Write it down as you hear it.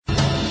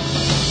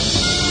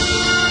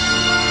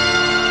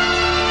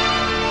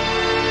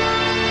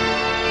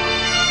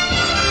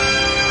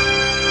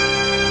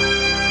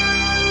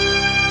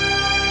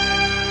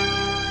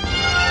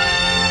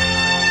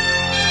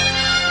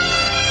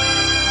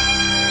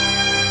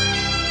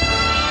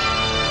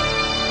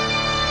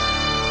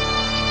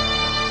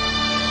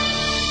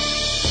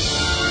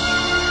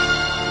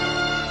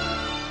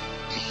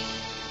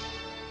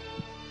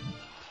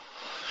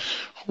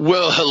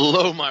Well,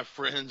 hello, my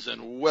friends,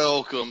 and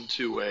welcome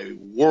to a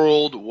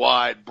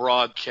worldwide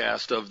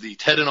broadcast of the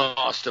Ted and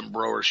Austin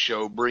Broer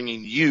Show,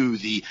 bringing you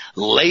the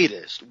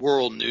latest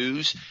world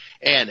news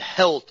and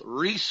health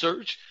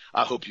research.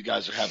 I hope you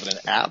guys are having an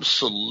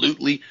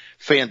absolutely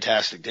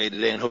fantastic day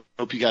today, and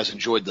hope you guys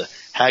enjoyed the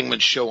Hangman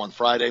Show on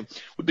Friday.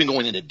 We've been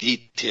going into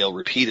detail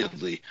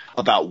repeatedly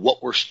about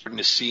what we're starting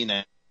to see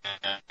now.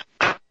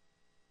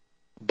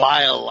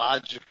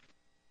 Biological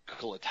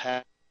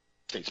attack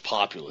states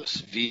populace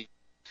via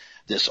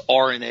this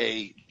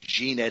RNA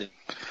gene edit,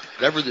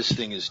 whatever this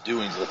thing is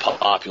doing to the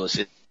populace,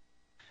 it's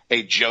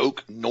a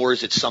joke, nor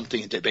is it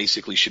something that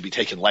basically should be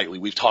taken lightly.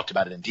 We've talked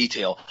about it in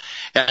detail.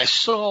 And I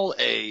saw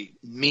a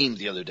meme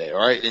the other day, all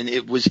right, and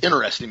it was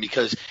interesting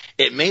because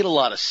it made a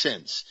lot of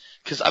sense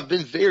because I've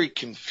been very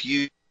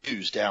confused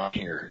down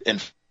here,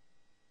 and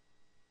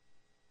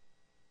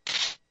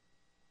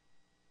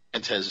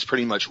has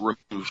pretty much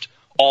removed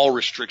all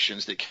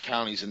restrictions that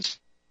counties and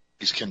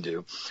can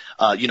do.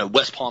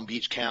 West Palm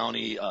Beach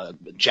County,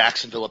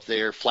 Jacksonville up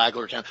there,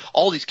 Flagler County,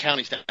 all these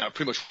counties now have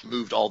pretty much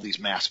removed all these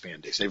mask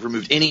mandates. They've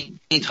removed any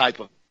type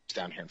of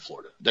down here in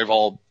Florida. They've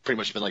all pretty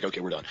much been like,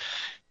 okay, we're done.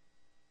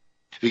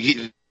 If we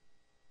get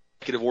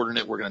executive order in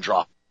it, we're going to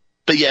drop.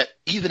 But yet,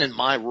 even in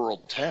my rural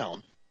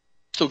town,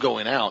 still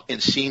going out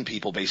and seeing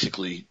people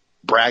basically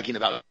bragging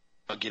about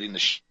getting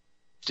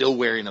still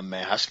wearing a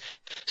mask,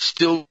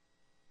 still,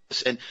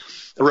 and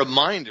a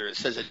reminder, it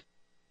says a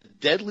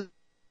deadly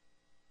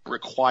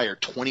require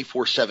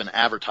 24/7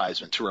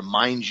 advertisement to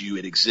remind you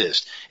it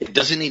exists. It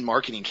doesn't need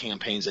marketing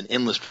campaigns and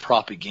endless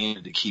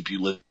propaganda to keep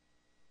you live.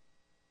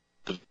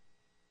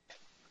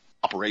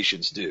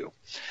 Operations do.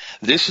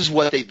 This is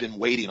what they've been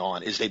waiting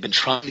on, is they've been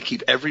trying to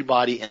keep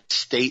everybody in a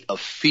state of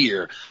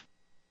fear.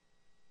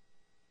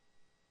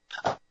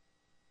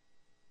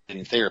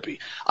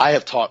 Therapy. I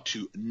have talked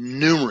to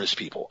numerous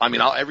people. I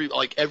mean,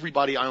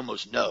 everybody I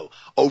almost know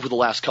over the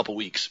last couple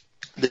weeks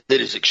that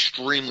is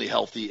extremely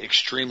healthy,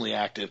 extremely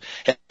active,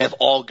 have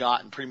all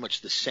gotten pretty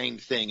much the same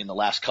thing in the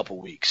last couple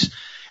of weeks.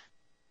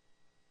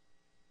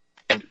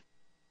 And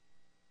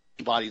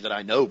everybody that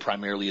I know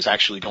primarily is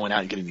actually going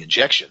out and getting the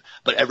injection,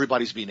 but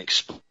everybody's being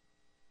exposed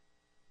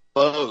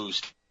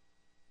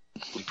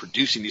to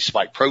producing these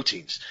spike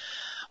proteins.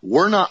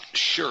 We're not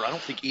sure. I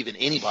don't think even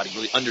anybody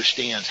really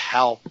understands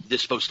how this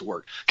is supposed to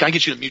work. Can I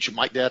get you to mute your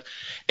mic, Dad?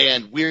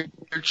 And we're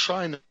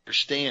trying to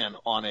understand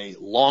on a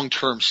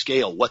long-term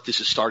scale what this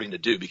is starting to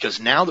do, because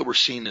now that we're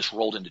seeing this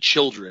rolled into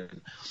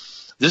children,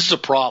 this is a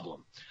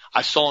problem.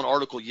 I saw an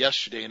article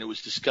yesterday, and it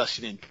was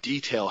discussing in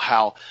detail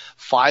how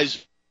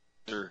Pfizer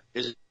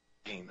is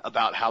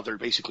about how they're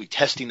basically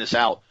testing this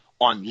out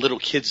on little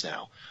kids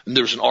now. And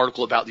there was an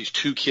article about these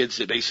two kids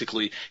that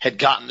basically had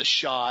gotten the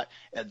shot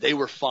and they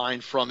were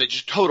fine from it,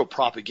 just total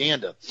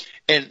propaganda.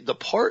 And the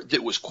part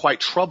that was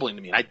quite troubling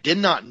to me, I did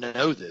not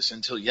know this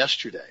until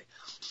yesterday.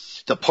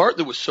 The part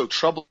that was so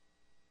troubling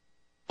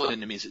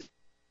to me is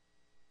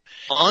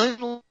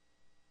unlike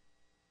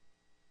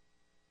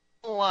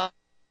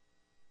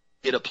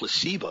get a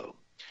placebo,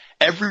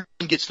 everyone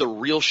gets the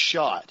real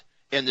shot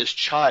in this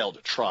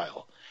child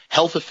trial.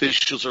 Health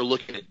officials are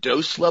looking at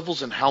dose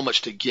levels and how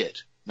much to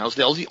get. Now,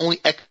 that was the only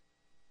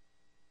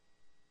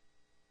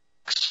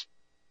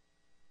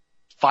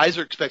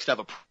Pfizer expects to have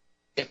a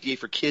FDA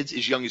for kids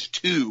as young as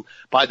 2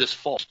 by this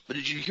fall. But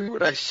did you hear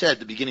what I said at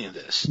the beginning of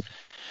this?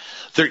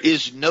 There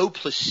is no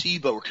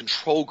placebo or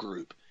control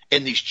group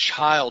in these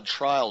child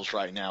trials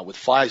right now with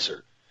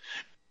Pfizer,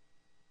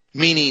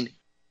 meaning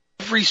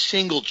every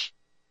single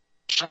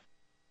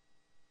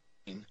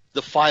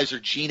the Pfizer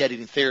gene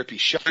editing therapy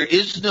shot. There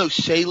is no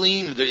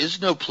saline, there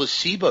is no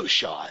placebo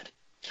shot.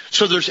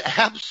 So there's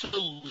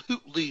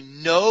absolutely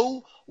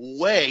no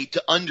way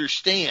to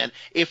understand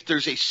if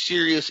there's a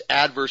serious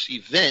adverse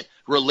event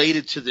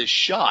related to this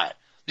shot,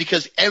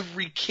 because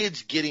every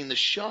kid's getting the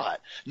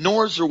shot,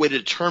 nor is there a way to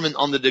determine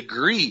on the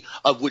degree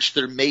of which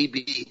there may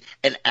be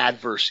an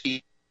adverse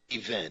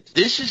event.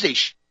 This is a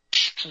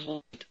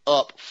straight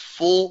up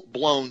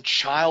full-blown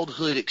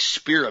childhood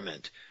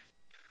experiment,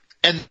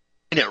 and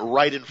it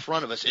right in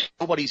front of us, and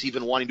nobody's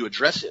even wanting to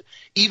address it.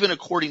 Even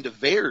according to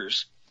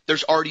VAERS,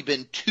 there's already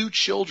been 2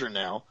 children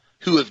now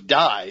who have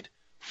died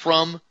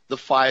from the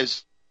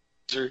Pfizer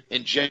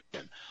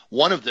injection.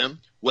 One of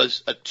them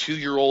was a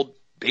 2-year-old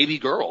baby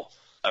girl.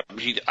 I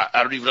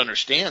don't even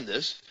understand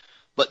this,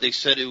 but they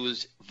said it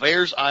was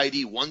VAERS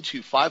ID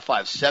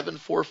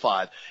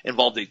 1255745,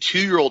 involved a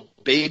 2-year-old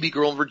baby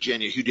girl in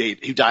Virginia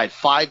who died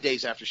 5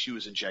 days after she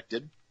was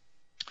injected.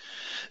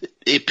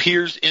 It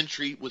appears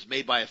entry was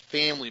made by a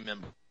family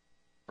member,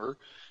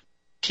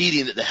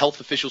 repeating that the health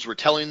officials were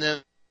telling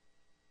them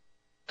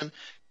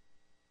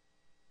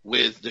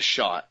with the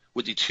shot,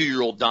 with the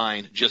 2-year-old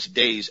dying just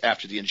days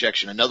after the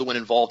injection. Another one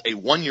involved a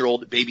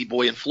 1-year-old baby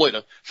boy in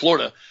Florida,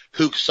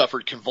 who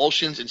suffered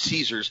convulsions and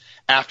seizures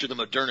after the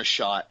Moderna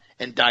shot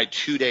and died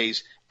 2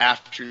 days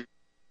after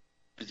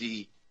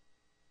the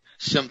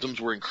symptoms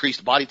were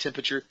increased body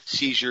temperature,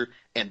 seizure,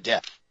 and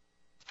death.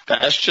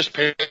 That's just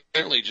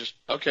apparently just,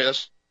 okay,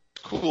 that's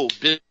cool.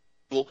 Big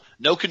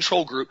no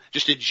control group,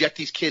 just inject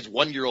these kids,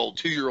 1-year-old,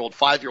 2-year-old,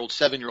 5-year-old,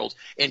 7-year-olds,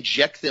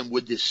 inject them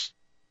with this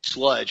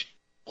sludge.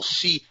 We'll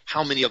see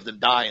how many of them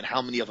die and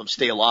how many of them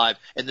stay alive.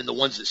 And then the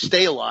ones that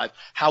stay alive,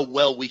 how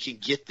well we can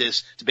get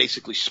this to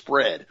basically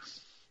spread.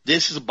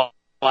 This is a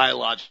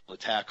biological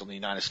attack on the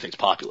United States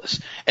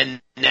populace.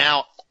 And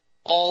now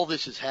all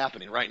this is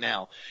happening right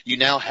now. You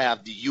now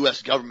have the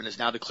U.S. government has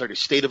now declared a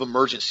state of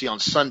emergency on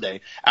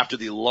Sunday after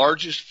the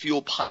largest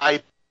fuel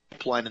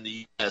pipeline in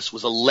the U.S.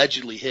 was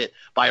allegedly hit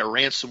by a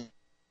ransomware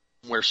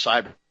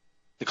cyber.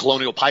 The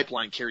Colonial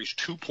Pipeline carries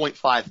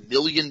 2.5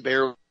 million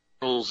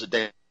barrels a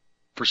day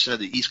percent of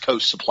the East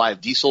Coast supply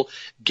of diesel,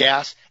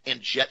 gas,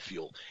 and jet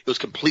fuel. It was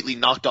completely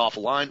knocked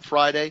offline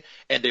Friday,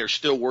 and they are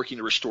still working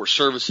to restore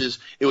services.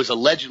 It was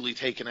allegedly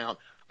taken out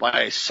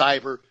by a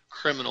cyber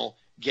criminal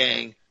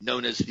gang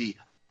known as the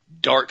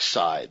Dark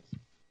Side.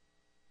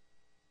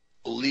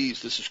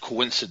 Believes this is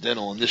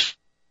coincidental, and this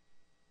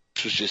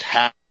was just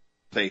half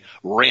of a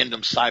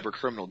random cyber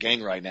criminal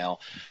gang right now.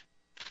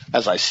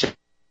 As I said,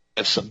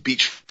 have some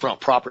beachfront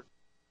property.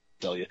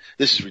 Tell you,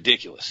 this is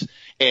ridiculous.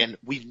 And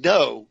we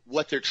know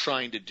what they're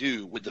trying to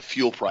do with the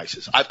fuel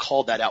prices. I've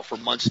called that out for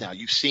months now.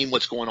 You've seen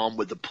what's going on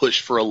with the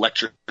push for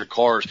electric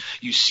cars.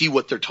 You see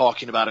what they're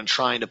talking about and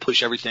trying to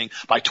push everything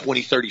by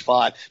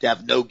 2035 to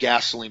have no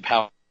gasoline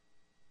powered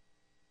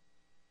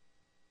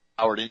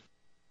in.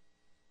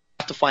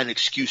 Have to find an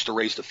excuse to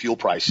raise the fuel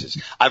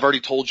prices. I've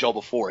already told y'all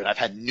before, and I've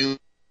had numerous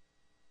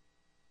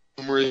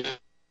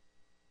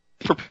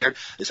prepared.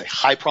 There's a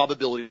high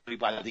probability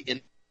by the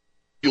end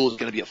fuel is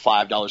going to be at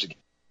 $5 a gallon,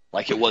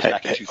 like it was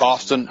back in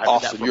 2000.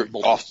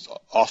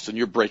 Austin,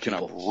 you're breaking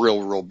up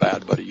real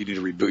bad, buddy. You need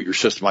to reboot your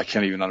system. I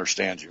can't even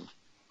understand you.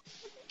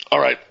 All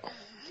right.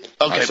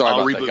 Okay, sorry I'll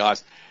about reboot. that,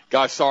 guys.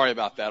 Guys, sorry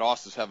about that.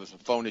 Austin's having some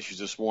phone issues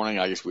this morning.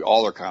 I guess we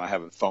all are kind of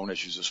having phone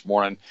issues this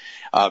morning.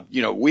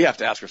 We have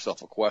to ask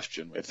ourselves a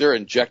question. If they're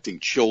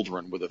injecting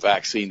children with a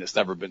vaccine that's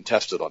never been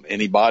tested on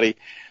anybody,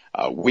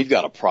 we've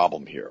got a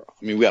problem here.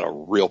 I mean, we got a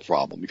real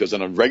problem, because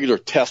in a regular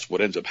test,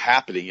 what ends up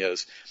happening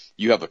is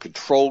you have a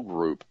control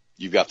group,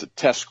 you've got the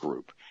test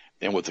group,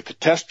 and what the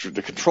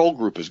control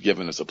group is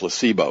given as a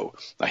placebo.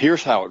 Now,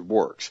 here's how it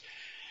works.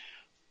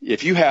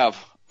 If you have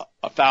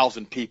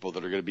 1,000 people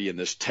that are going to be in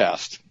this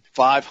test,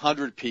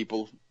 500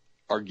 people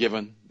are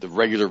given the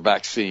regular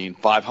vaccine,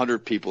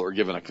 500 people are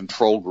given a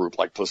control group,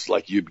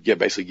 like you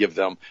basically give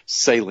them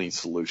saline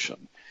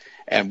solution.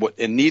 And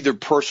neither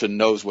person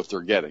knows what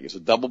they're getting. It's a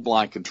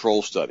double-blind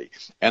control study.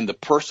 And the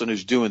person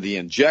who's doing the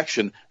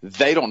injection,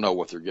 they don't know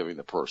what they're giving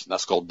the person.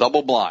 That's called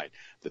double-blind.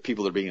 The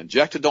people that are being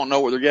injected don't know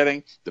what they're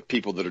getting. The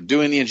people that are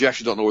doing the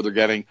injection don't know what they're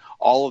getting.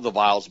 All of the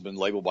vials have been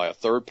labeled by a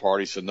third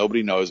party, so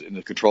nobody knows in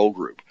the control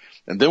group.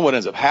 And then what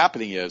ends up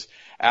happening is,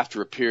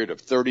 after a period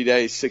of 30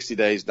 days, 60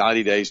 days,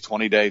 90 days,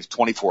 20 days,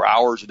 24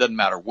 hours, it doesn't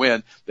matter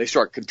when, they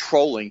start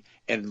controlling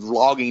and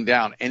logging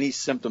down any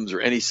symptoms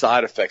or any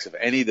side effects of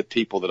any of the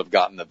people that have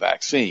gotten the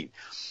vaccine.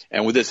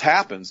 And when this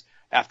happens,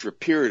 after a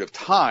period of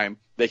time,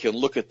 they can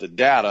look at the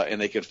data and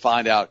they can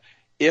find out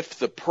if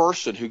the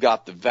person who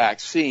got the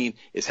vaccine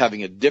is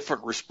having a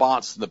different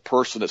response than the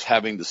person that's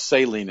having the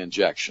saline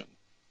injection.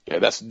 Okay,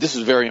 this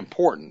is very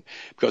important,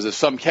 because in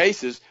some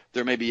cases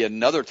there may be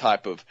another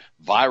type of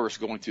virus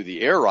going through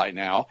the air right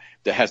now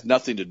that has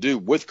nothing to do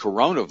with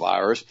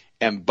coronavirus,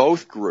 and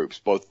both groups,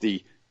 both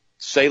the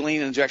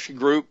saline injection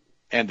group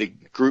and the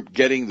group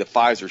getting the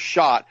Pfizer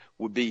shot,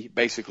 would be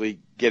basically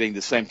getting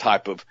the same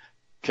type of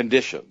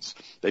conditions.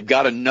 They've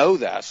got to know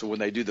that, so when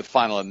they do the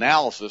final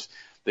analysis,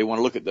 they want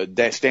to look at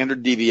the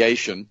standard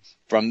deviation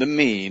from the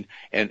mean,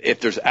 and if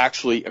there's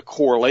actually a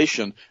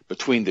correlation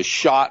between the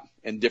shot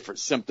and different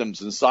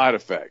symptoms and side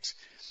effects.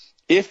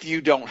 If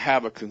you don't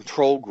have a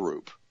control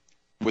group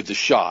with the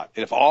shot,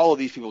 and if all of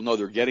these people know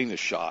they're getting the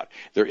shot,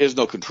 there is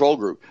no control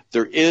group,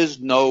 there is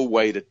no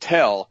way to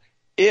tell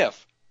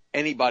if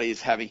anybody is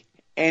having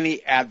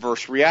any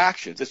adverse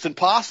reactions. It's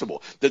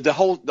impossible. The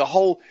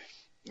whole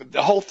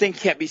thing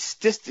can't be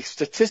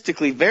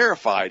statistically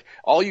verified.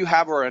 All you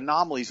have are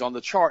anomalies on the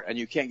chart, and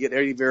you can't get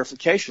any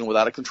verification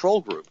without a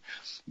control group.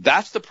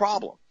 That's the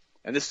problem.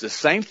 And this is the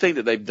same thing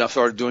that they've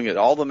started doing at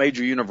all the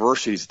major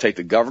universities to take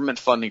the government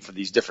funding for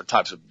these different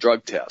types of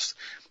drug tests.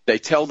 They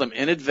tell them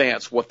in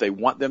advance what they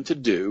want them to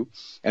do,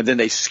 and then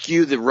they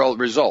skew the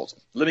results.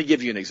 Let me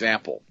give you an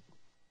example.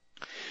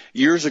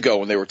 Years ago,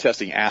 when they were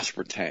testing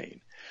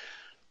aspartame,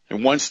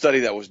 in one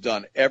study that was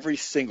done, every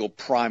single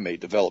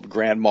primate developed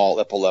grand mal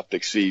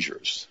epileptic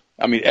seizures.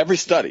 Every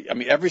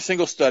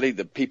single study,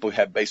 the people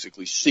had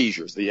basically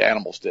seizures. The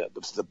animals did,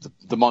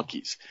 the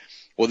monkeys.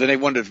 Well, then they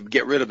wanted to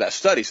get rid of that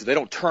study, so they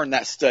don't turn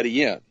that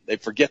study in. They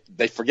forget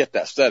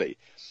that study.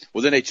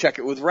 Well, then they check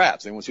it with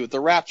rats. They want to see what the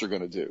rats are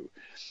going to do.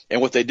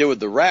 And what they did with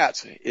the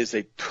rats is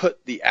they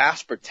put the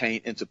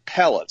aspartame into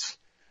pellets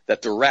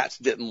that the rats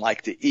didn't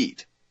like to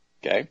eat.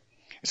 Okay?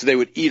 So they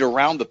would eat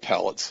around the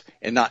pellets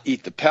and not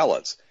eat the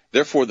pellets.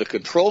 Therefore, the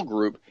control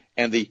group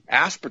and the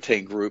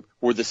aspartame group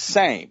were the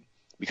same,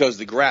 because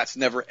the rats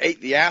never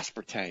ate the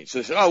aspartame. So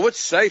they said, oh, it's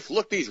safe.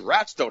 Look, these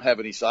rats don't have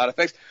any side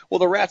effects. Well,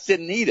 the rats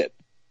didn't eat it.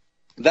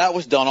 That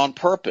was done on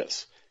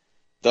purpose.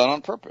 done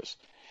on purpose.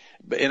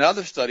 But in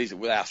other studies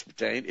with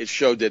aspartame, it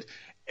showed that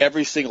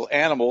every single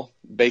animal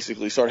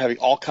basically started having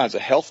all kinds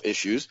of health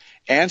issues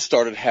and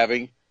started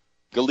having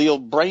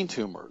glial brain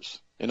tumors.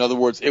 In other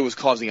words, it was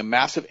causing a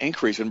massive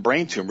increase in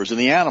brain tumors in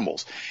the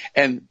animals.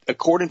 And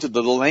according to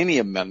the Delaney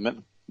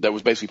Amendment that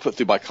was basically put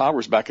through by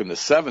Congress back in the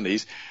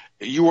 70s,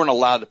 you weren't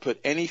allowed to put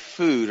any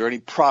food or any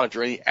product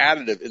or any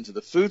additive into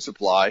the food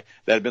supply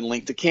that had been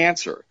linked to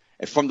cancer.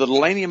 And from the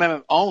Delaney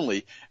Amendment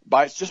only,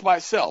 just by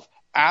itself,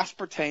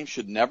 aspartame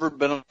should never have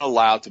been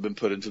allowed to have been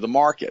put into the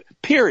market,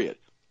 period.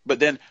 But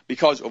then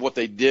because of what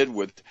they did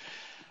with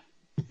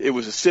it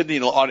was a Sydney.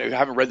 I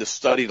haven't read the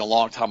study in a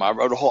long time. I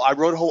wrote a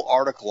whole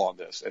article on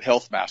this at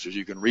Health Masters.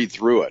 You can read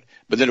through it.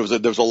 But then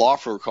there was a law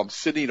firm called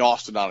Sydney and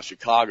Austin out of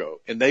Chicago,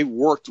 and they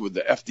worked with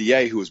the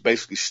FDA, who was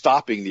basically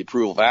stopping the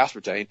approval of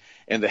aspartame.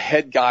 And the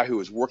head guy who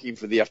was working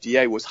for the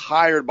FDA was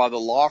hired by the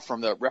law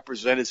firm that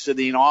represented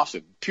Sydney and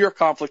Austin. Pure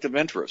conflict of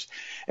interest.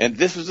 And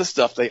this is the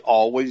stuff they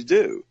always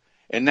do.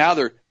 And now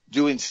they're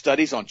doing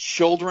studies on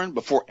children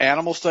before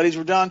animal studies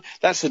were done.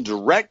 That's a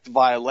direct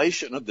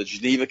violation of the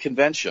Geneva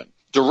Convention.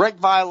 Direct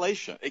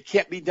violation. It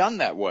can't be done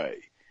that way.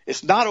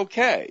 It's not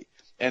okay.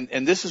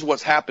 And this is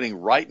what's happening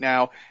right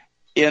now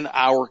in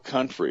our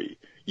country.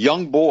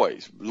 Young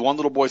boys, one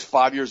little boy's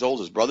 5 years old,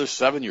 his brother's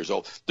 7 years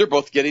old. They're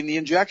both getting the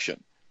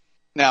injection.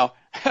 Now,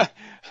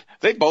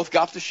 they both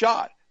got the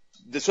shot.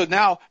 So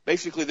now,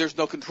 basically, there's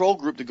no control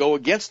group to go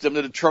against them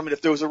to determine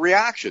if there was a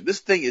reaction. This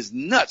thing is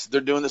nuts.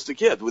 They're doing this to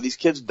kids, with these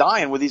kids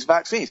dying with these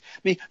vaccines.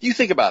 I mean, you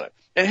think about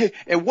it.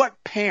 And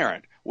what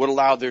parent would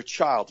allow their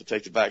child to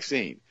take the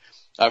vaccine?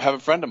 I have a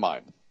friend of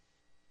mine.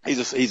 He's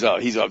a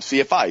CFI.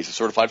 He's a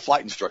certified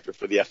flight instructor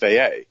for the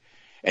FAA.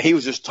 And he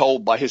was just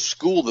told by his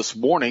school this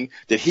morning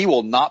that he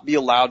will not be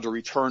allowed to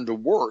return to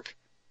work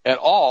at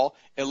all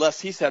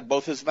unless he's had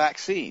both his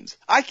vaccines.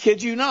 I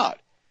kid you not.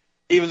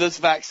 Even this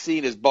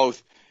vaccine is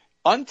both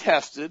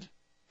untested,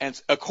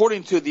 and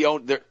according to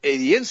the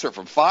insert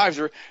from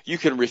Pfizer, you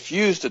can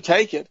refuse to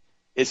take it.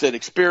 It's an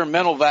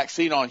experimental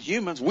vaccine on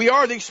humans. We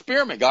are the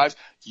experiment, guys.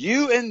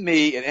 You and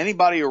me and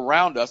anybody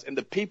around us and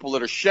the people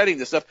that are shedding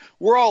this stuff,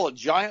 we're all a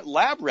giant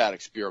lab rat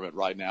experiment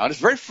right now. And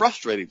it's very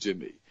frustrating to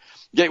me.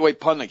 Gateway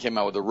Pundit came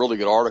out with a really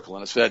good article,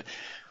 and it said,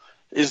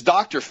 is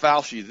Dr.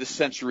 Fauci this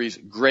century's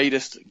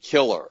greatest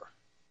killer?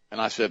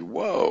 And I said,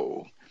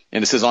 whoa.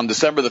 And it says, on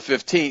December the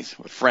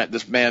 15th,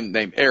 this man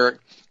named Eric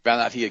found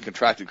out he had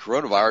contracted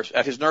coronavirus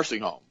at his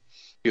nursing home.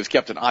 He was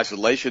kept in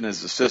isolation in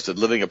his assisted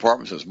living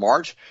apartment since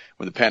March,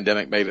 when the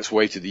pandemic made its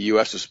way to the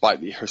U.S. despite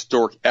the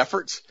historic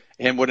efforts.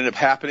 And what ended up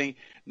happening,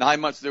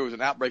 9 months there was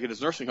an outbreak in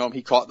his nursing home,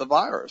 he caught the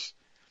virus.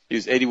 He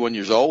was 81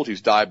 years old, he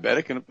was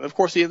diabetic, and of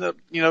course he ended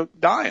up,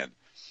 dying.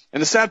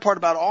 And the sad part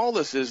about all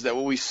this is that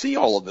when we see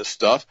all of this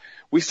stuff,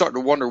 we start to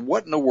wonder,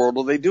 what in the world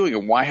are they doing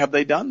and why have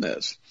they done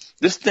this?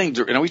 This thing,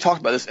 and we talked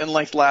about this in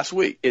length last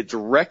week, it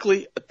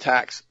directly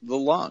attacks the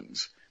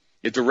lungs.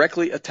 It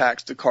directly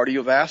attacks the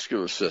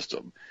cardiovascular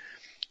system.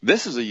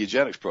 This is a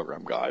eugenics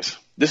program, guys.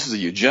 This is a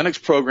eugenics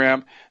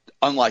program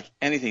unlike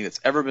anything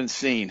that's ever been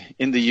seen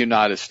in the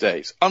United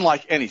States.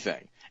 Unlike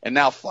anything. And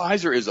now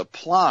Pfizer is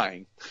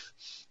applying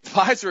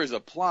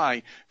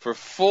for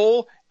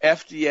full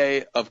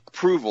FDA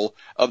approval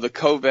of the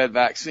COVID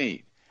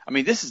vaccine. I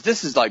mean, this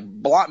is like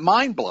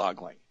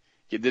mind-boggling.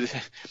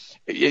 Pfizer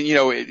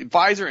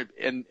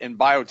and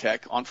biotech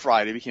on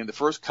Friday became the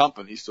first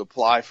companies to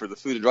apply for the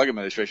Food and Drug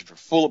Administration for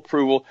full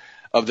approval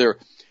of their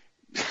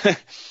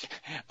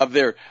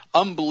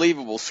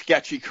unbelievable,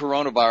 sketchy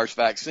coronavirus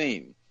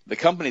vaccine. The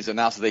companies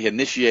announced that they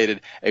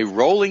initiated a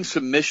rolling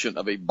submission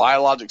of a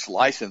biologics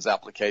license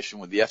application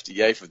with the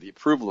FDA for the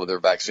approval of their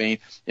vaccine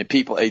in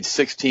people aged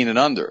 16 and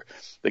under.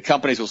 The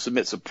companies will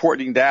submit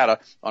supporting data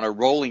on a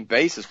rolling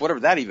basis,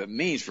 whatever that even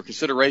means, for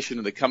consideration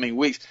in the coming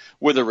weeks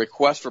with a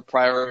request for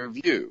prior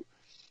review.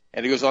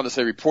 And it goes on to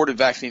say reported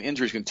vaccine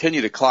injuries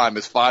continue to climb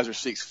as Pfizer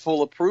seeks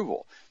full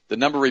approval. The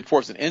number of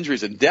reports and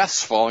injuries and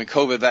deaths following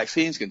COVID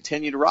vaccines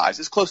continue to rise.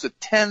 It's close to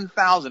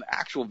 10,000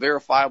 actual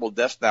verifiable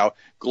deaths now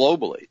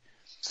globally.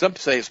 Some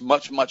say it's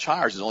much, much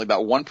higher. It's only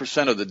about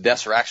 1% of the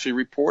deaths are actually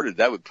reported.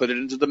 That would put it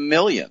into the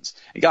millions.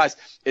 And guys,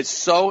 it's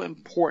so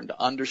important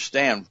to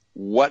understand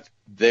what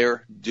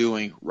they're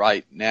doing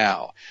right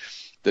now.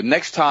 The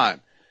next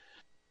time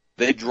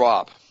they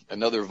drop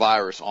another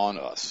virus on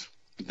us,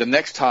 the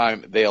next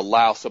time they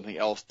allow something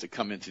else to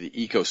come into the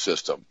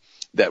ecosystem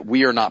that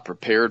we are not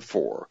prepared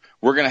for,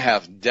 we're going to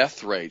have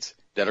death rates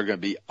that are going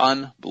to be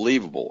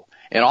unbelievable.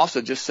 And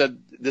also just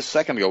said this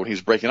second ago when he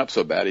was breaking up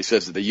so bad, he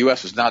says that the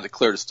U.S. has now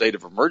declared a state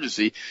of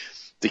emergency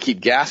to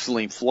keep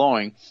gasoline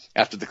flowing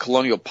after the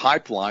Colonial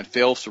Pipeline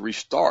fails to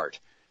restart.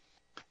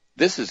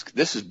 This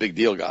is big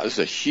deal, guys. This is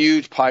a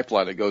huge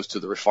pipeline that goes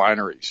to the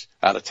refineries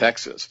out of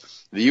Texas.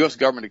 The U.S.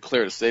 government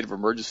declared a state of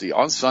emergency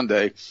on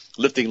Sunday,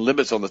 lifting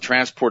limits on the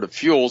transport of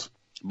fuels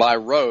by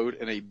road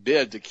in a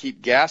bid to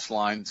keep gas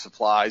line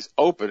supplies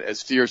open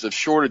as fears of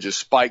shortages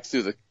spiked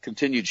through the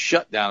continued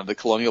shutdown of the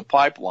Colonial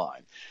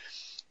Pipeline.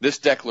 This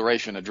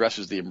declaration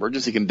addresses the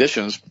emergency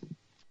conditions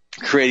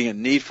creating a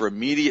need for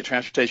immediate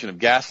transportation of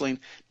gasoline,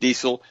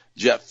 diesel,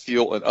 jet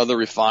fuel, and other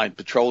refined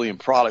petroleum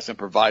products, and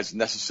provides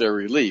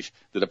necessary relief,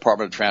 the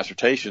Department of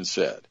Transportation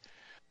said.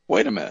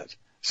 Wait a minute.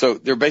 So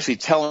they're basically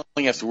telling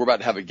us that we're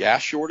about to have a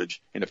gas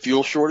shortage and a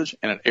fuel shortage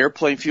and an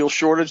airplane fuel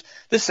shortage.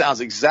 This sounds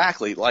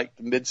exactly like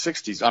the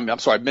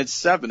mid-60s.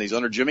 Mid-70s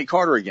under Jimmy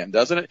Carter again,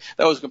 doesn't it?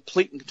 That was a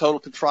complete and total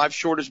contrived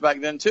shortage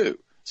back then, too.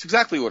 It's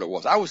exactly what it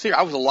was. I was here.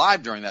 I was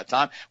alive during that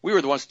time. We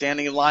were the ones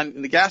standing in line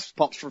in the gas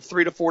pumps for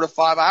 3 to 4 to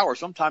 5 hours,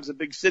 sometimes in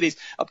big cities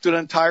up to an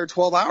entire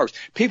 12 hours.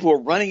 People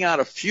were running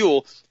out of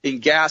fuel in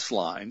gas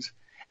lines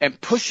and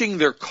pushing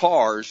their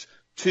cars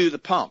to the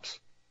pumps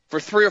for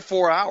 3 or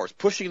 4 hours,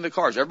 pushing the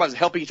cars. Everybody's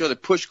helping each other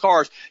push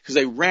cars because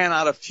they ran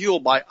out of fuel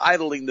by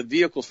idling the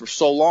vehicles for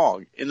so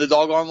long in the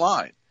doggone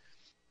line.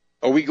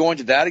 Are we going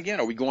to that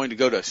again? Are we going to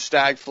go to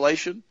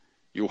stagflation?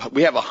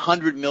 We have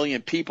 100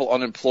 million people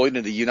unemployed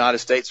in the United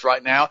States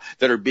right now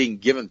that are being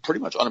given pretty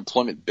much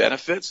unemployment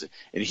benefits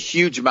and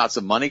huge amounts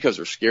of money because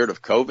they're scared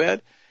of COVID.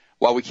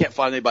 While we can't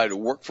find anybody to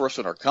work for us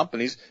in our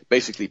companies,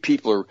 basically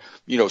people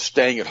are,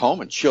 staying at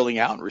home and chilling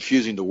out and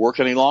refusing to work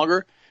any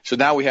longer. So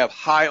now we have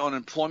high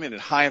unemployment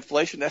and high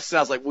inflation. That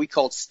sounds like we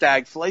called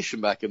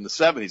stagflation back in the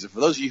 70s. And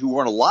for those of you who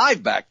weren't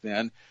alive back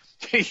then,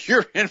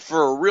 you're in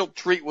for a real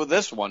treat with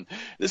this one.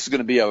 This is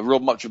going to be a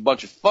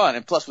bunch of fun.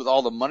 And plus, with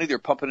all the money they're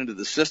pumping into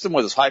the system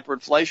with this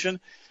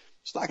hyperinflation,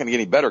 it's not going to get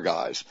any better,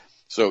 guys.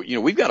 So,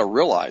 we've got to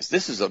realize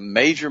this is a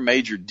major,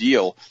 major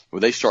deal where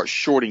they start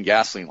shorting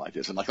gasoline like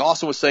this. And like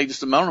Austin was saying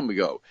just a moment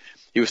ago,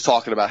 he was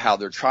talking about how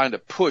they're trying to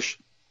push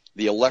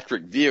the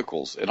electric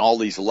vehicles and all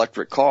these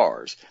electric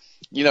cars.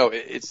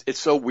 It's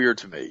so weird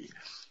to me.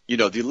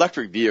 The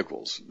electric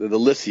vehicles, the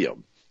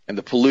lithium and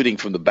the polluting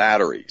from the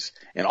batteries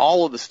and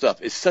all of the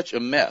stuff is such a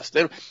mess.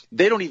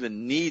 They don't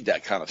even need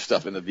that kind of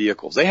stuff in the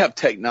vehicles. They have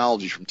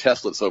technology from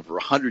Tesla that's over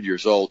 100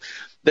 years old.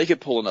 They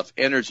could pull enough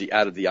energy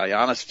out of the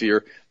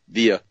ionosphere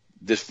via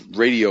this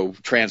radio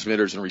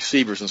transmitters and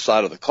receivers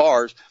inside of the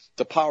cars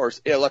to power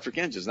electric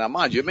engines. Now,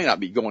 mind you, it may not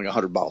be going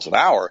 100 miles an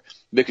hour,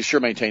 but it can sure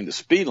maintain the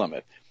speed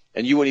limit.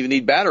 And you wouldn't even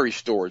need battery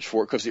storage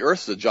for it because the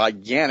Earth is a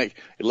gigantic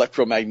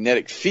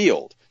electromagnetic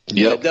field.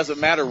 Yep. It doesn't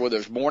matter whether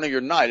it's morning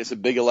or night. It's a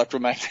big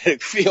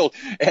electromagnetic field,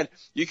 and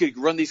you could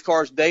run these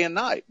cars day and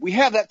night. We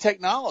have that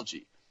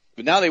technology.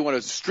 But now they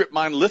want to strip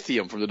mine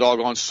lithium from the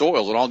doggone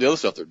soils and all the other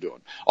stuff they're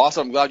doing.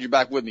 Also, I'm glad you're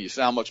back with me. You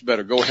sound much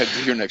better. Go ahead and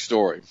do your next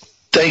story.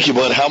 Thank you,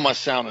 bud. How am I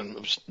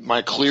sounding? Am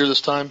I clear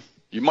this time?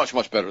 You're much,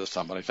 much better this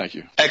time, buddy. Thank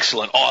you.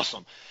 Excellent.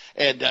 Awesome.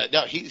 And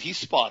no, he's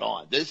spot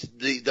on.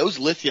 Those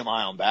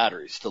lithium-ion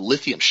batteries, the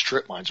lithium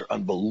strip mines, are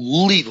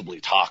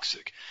unbelievably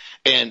toxic.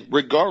 And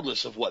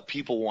regardless of what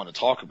people want to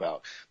talk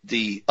about,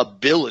 the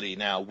ability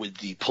now with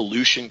the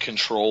pollution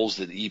controls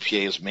that the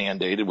EPA has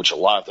mandated, which a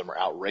lot of them are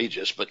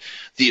outrageous, but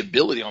the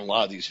ability on a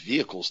lot of these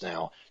vehicles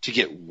now to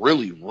get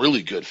really,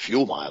 really good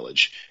fuel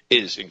mileage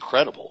is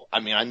incredible.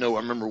 I mean, I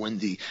remember when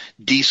the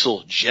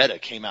diesel Jetta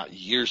came out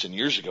years and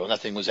years ago, and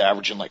that thing was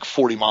averaging like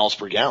 40 miles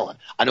per gallon.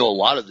 I know a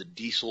lot of the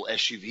diesel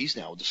SUVs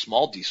now, the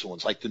small diesel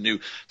ones, like the new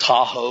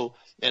Tahoe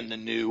and the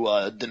new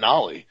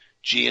Denali,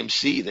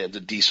 GMC, they have the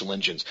diesel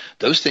engines.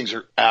 Those things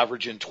are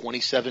averaging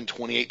 27,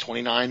 28,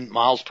 29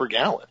 miles per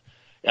gallon.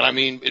 And I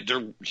mean,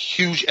 they're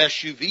huge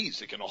SUVs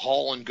that can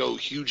haul and go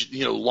huge,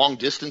 long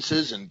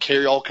distances and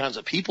carry all kinds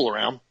of people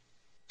around.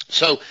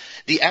 So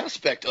the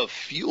aspect of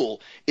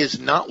fuel is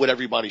not what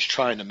everybody's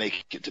trying to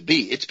make it to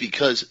be. It's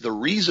because the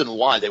reason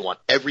why they want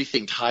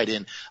everything tied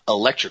in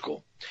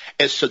electrical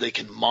is so they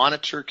can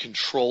monitor,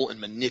 control,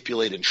 and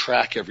manipulate and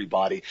track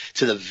everybody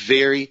to the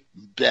very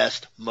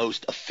best,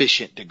 most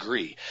efficient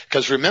degree.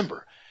 Because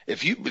remember,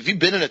 if you've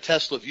been in a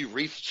Tesla, if you've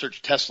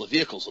researched Tesla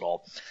vehicles at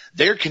all,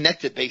 they're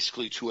connected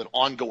basically to an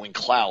ongoing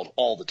cloud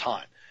all the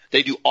time.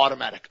 They do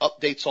automatic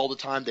updates all the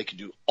time. They can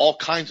do all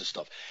kinds of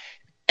stuff.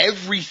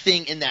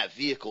 Everything in that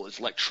vehicle is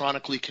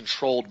electronically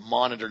controlled,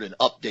 monitored, and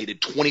updated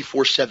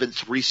 24/7,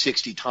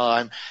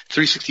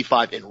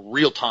 365 in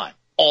real time,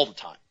 all the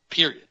time,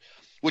 period.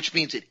 Which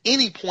means at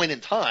any point in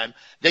time,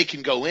 they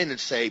can go in and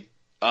say,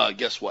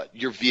 guess what?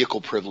 Your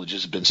vehicle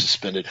privileges have been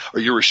suspended,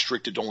 or you're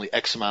restricted to only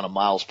X amount of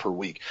miles per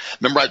week.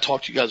 Remember I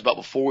talked to you guys about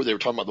before, they were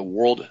talking about the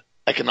World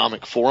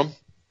Economic Forum,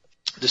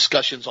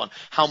 discussions on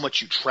how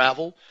much you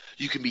travel.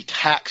 You can be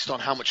taxed on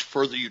how much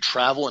further you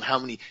travel and how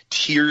many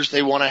tiers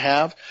they want to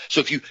have. So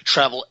if you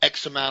travel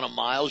X amount of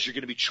miles, you're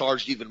going to be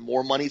charged even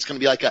more money. It's going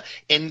to be like an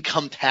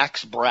income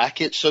tax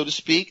bracket, so to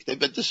speak. They've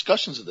been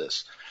discussions of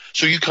this.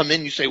 So you come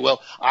in, you say,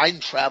 well, I'm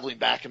traveling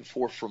back and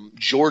forth from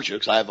Georgia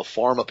because I have a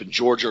farm up in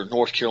Georgia or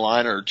North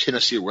Carolina or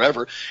Tennessee or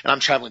wherever, and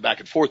I'm traveling back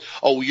and forth.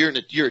 Oh, well,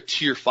 you're a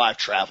tier 5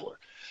 traveler.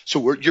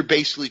 So you're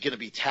basically going to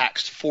be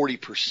taxed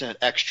 40%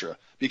 extra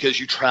because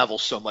you travel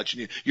so much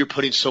and you're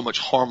putting so much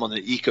harm on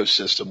the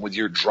ecosystem with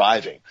your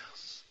driving.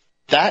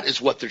 That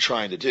is what they're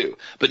trying to do.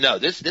 But no,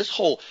 this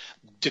whole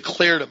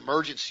declared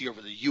emergency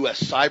over the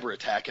U.S. cyber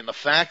attack and the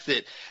fact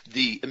that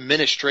the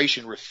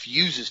administration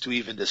refuses to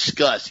even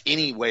discuss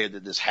any way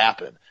that this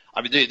happened.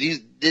 I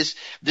mean,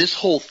 this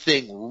whole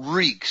thing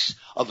reeks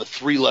of a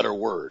 3-letter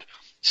word,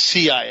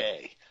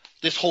 CIA.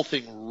 This whole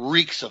thing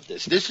reeks of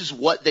this. This is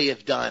what they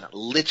have done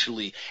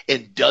literally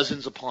in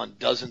dozens upon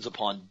dozens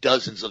upon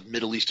dozens of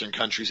Middle Eastern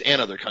countries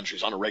and other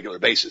countries on a regular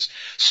basis.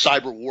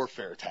 Cyber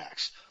warfare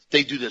attacks.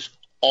 They do this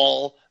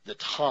all the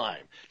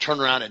time.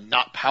 Turn around and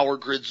knock power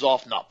grids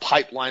off, knock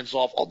pipelines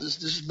off. All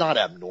this is not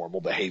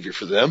abnormal behavior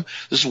for them.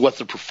 This is what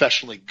they're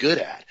professionally good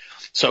at.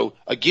 So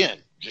again,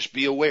 just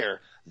be aware.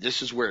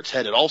 This is where it's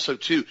headed. Also,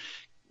 too,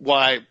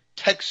 why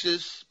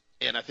Texas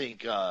and I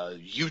think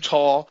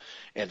Utah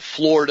and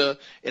Florida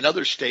and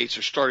other states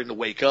are starting to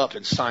wake up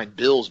and sign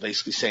bills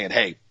basically saying,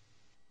 hey,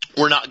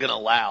 we're not going to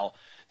allow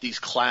these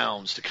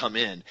clowns to come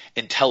in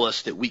and tell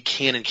us that we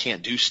can and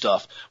can't do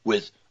stuff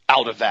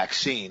without a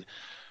vaccine.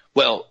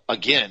 Well,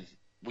 again,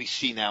 we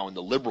see now in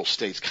the liberal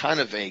states kind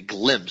of a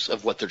glimpse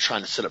of what they're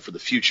trying to set up for the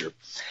future.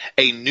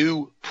 A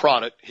new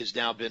product has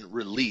now been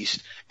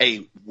released,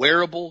 a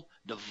wearable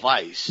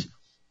device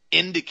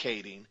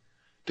indicating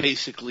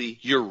basically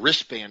your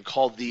wristband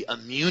called the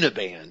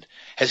Immuniband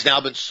has now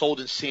been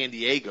sold in San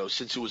Diego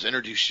since it was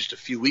introduced just a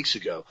few weeks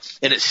ago.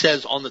 And it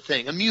says on the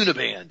thing,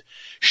 Immuniband,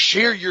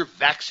 share your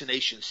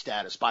vaccination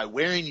status by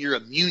wearing your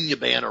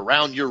Immuniband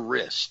around your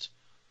wrist.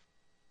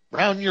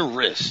 Around your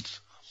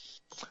wrist.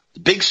 The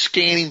big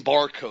scanning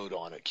barcode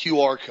on it,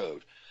 QR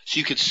code. So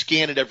you could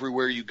scan it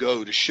everywhere you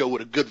go to show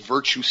what a good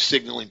virtue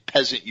signaling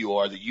peasant you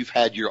are that you've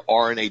had your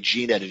RNA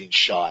gene editing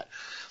shot.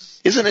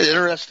 Isn't it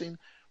interesting?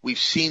 We've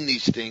seen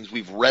these things.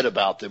 We've read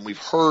about them. We've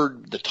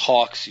heard the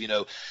talks,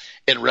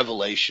 in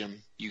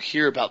Revelation. You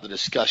hear about the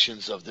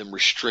discussions of them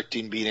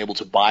restricting being able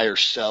to buy or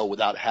sell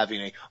without having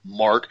a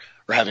mark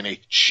or having a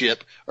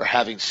chip or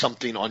having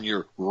something on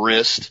your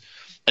wrist.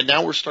 And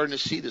now we're starting to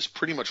see this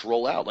pretty much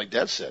roll out, like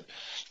Dad said.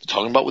 They're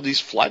talking about with these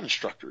flight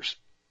instructors.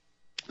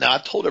 Now,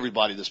 I've told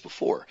everybody this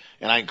before,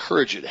 and I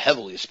encourage it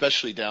heavily,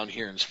 especially down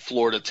here in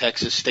Florida,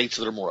 Texas, states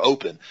that are more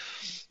open.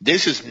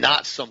 This is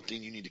not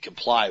something you need to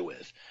comply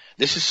with.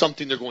 This is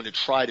something they're going to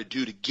try to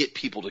do to get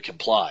people to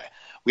comply.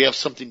 We have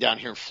something down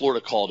here in Florida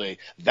called a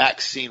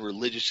vaccine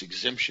religious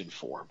exemption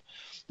form.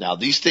 Now,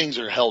 these things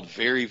are held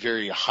very,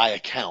 very high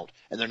account,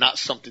 and they're not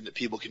something that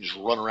people can just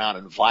run around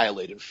and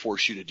violate and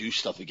force you to do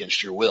stuff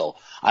against your will.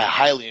 I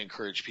highly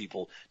encourage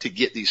people to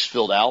get these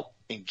filled out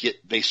and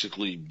get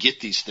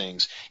these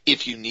things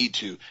if you need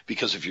to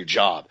because of your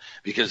job,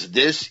 because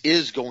this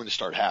is going to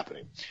start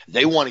happening.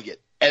 They want to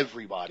get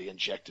everybody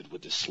injected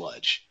with this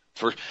sludge.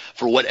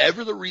 For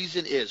whatever the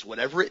reason is,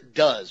 whatever it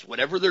does,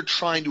 whatever they're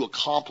trying to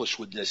accomplish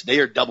with this, they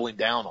are doubling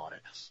down on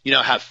it.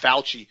 Have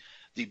Fauci,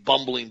 the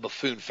bumbling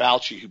buffoon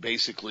Fauci, who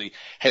basically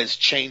has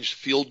changed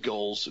field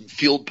goals and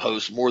field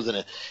posts more than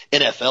an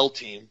NFL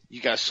team. You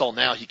guys saw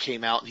now he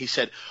came out and he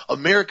said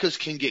Americans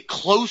can get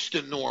close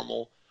to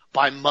normal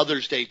by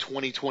Mother's Day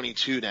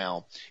 2022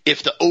 now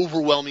if the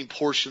overwhelming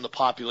portion of the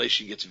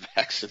population gets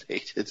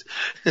vaccinated.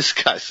 This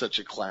guy's such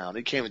a clown.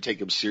 They can't even take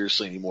him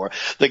seriously anymore.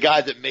 The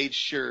guy that made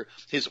sure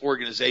his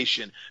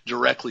organization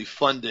directly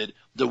funded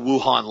the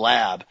Wuhan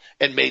lab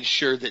and made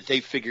sure that they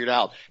figured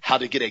out how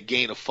to get a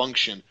gain of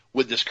function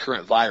with this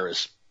current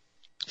virus.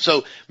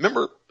 So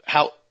remember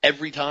how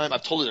every time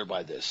I've told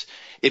everybody this,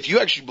 if you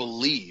actually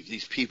believe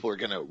these people are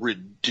going to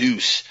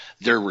reduce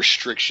their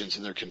restrictions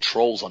and their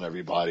controls on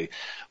everybody,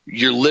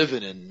 you're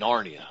living in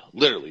Narnia.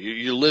 Literally,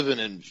 you're living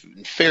in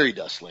fairy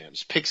dust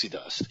lands, pixie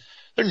dust.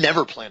 They're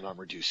never planning on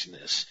reducing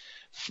this.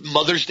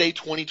 Mother's Day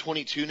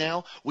 2022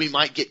 now, we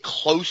might get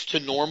close to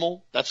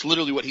normal. That's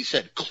literally what he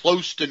said,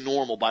 close to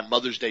normal by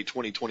Mother's Day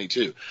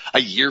 2022. A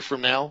year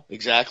from now,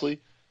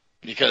 exactly.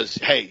 Because,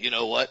 hey, you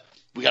know what?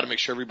 We got to make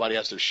sure everybody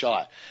has their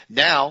shot.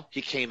 Now,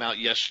 he came out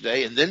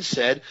yesterday and then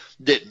said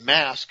that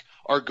masks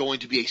are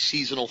going to be a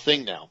seasonal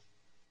thing now.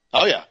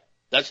 Oh, yeah.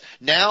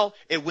 Now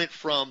it went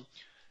from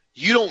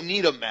you don't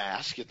need a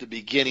mask at the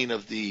beginning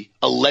of the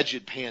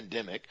alleged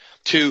pandemic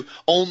to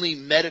only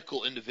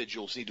medical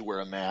individuals need to wear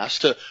a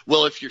mask to,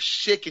 well, if you're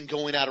sick and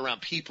going out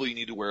around people, you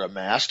need to wear a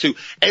mask to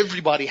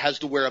everybody has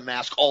to wear a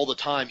mask all the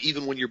time.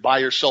 Even when you're by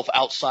yourself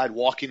outside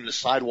walking in a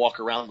sidewalk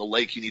around the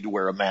lake, you need to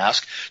wear a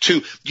mask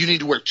to you need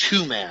to wear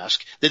 2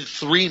 masks, then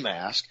 3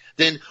 masks.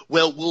 Then,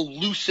 well, we'll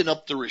loosen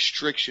up the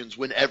restrictions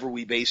whenever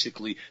we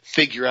basically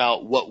figure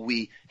out what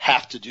we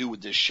have to do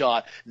with this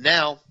shot.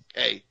 Now,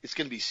 hey, it's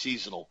going to be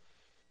seasonal.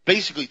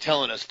 Basically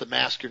telling us the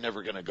masks are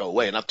never going to go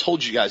away. And I've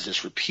told you guys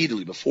this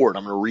repeatedly before, and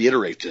I'm going to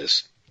reiterate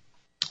this.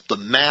 The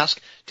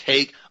mask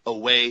take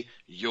away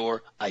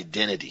your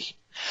identity.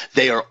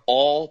 They are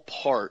all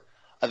part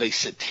of a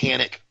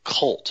satanic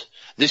cult.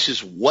 This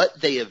is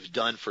what they have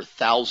done for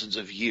thousands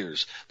of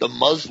years. The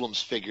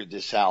Muslims figured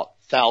this out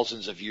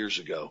thousands of years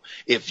ago.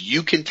 If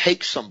you can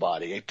take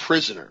somebody, a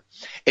prisoner,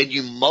 and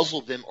you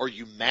muzzle them or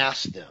you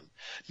mask them,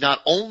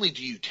 not only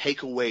do you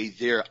take away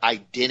their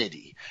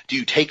identity, do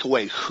you take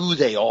away who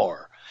they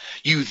are,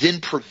 you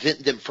then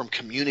prevent them from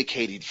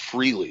communicating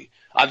freely.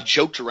 I've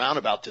joked around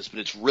about this, but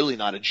it's really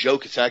not a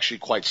joke. It's actually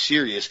quite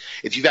serious.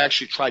 If you've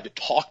actually tried to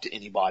talk to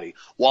anybody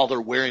while they're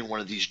wearing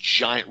one of these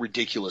giant,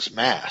 ridiculous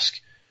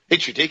masks,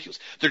 It's ridiculous.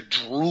 They're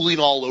drooling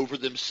all over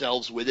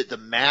themselves with it. The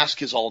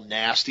mask is all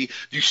nasty.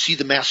 You see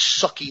the mask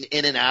sucking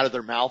in and out of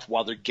their mouth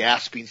while they're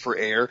gasping for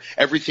air.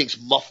 Everything's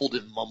muffled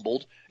and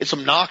mumbled. It's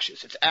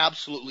obnoxious. It's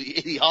absolutely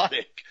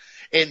idiotic.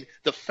 And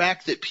the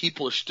fact that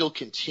people are still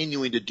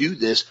continuing to do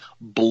this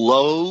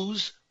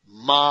blows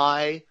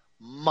my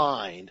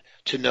mind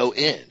to no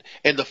end.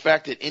 And the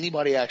fact that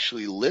anybody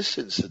actually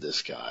listens to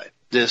this guy,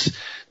 this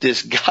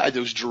guy that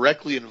was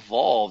directly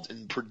involved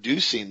in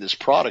producing this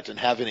product and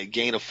having it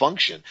gain a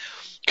function.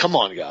 Come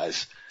on,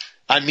 guys.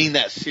 I mean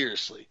that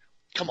seriously.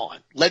 Come on.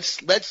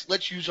 Let's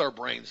use our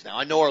brains now.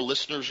 I know our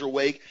listeners are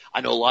awake. I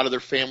know a lot of their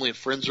family and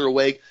friends are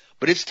awake,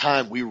 but it's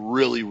time we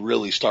really,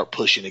 really start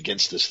pushing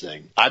against this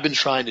thing. I've been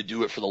trying to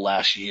do it for the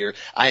last year.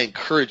 I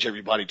encourage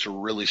everybody to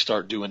really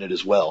start doing it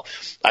as well.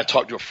 I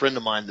talked to a friend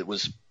of mine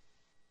that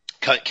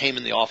came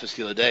in the office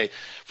the other day,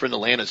 friend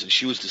Alana's, and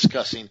she was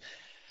discussing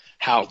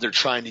how they're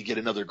trying to get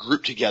another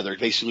group together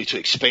basically to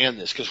expand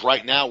this, because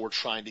right now we're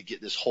trying to get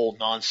this whole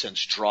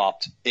nonsense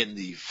dropped in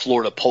the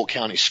Florida Polk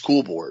County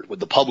School Board with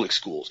the public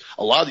schools.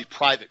 A lot of the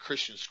private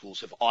Christian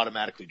schools have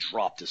automatically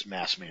dropped this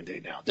mask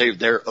mandate now.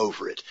 They're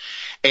over it.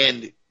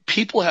 And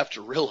people have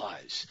to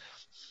realize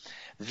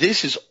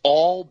this has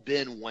all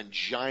been one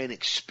giant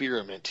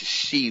experiment to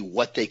see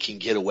what they can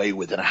get away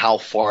with and how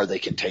far they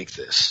can take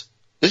this.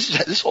 This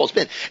is all it's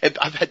been. And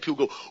I've had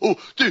people go, oh,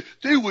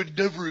 they would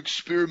never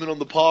experiment on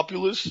the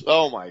populace.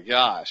 Oh my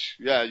gosh.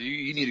 Yeah,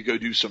 you need to go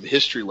do some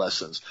history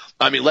lessons.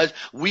 I mean,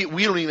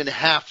 we don't even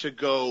have to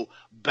go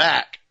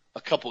back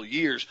a couple of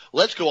years.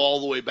 Let's go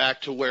all the way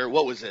back to where,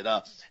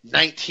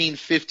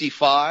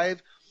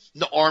 1955?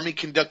 The Army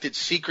conducted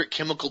secret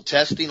chemical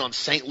testing on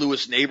St.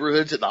 Louis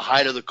neighborhoods at the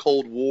height of the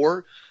Cold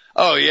War.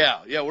 Oh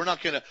yeah, we're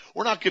not gonna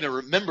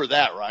remember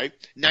that, right?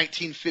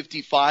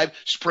 1955,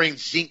 spraying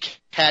zinc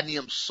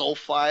cadmium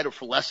sulfide or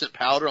fluorescent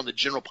powder on the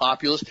general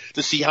populace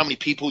to see how many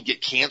people would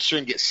get cancer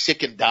and get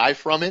sick and die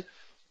from it.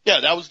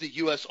 Yeah, that was the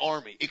U.S.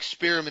 Army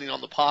experimenting on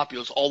the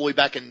populace all the way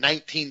back in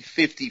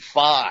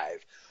 1955.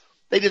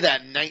 They did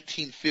that in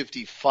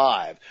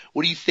 1955.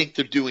 What do you think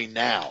they're doing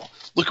now?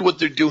 Look at what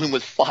they're doing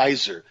with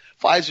Pfizer.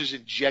 Pfizer's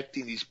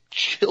injecting these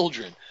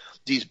children,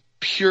 these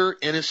pure,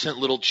 innocent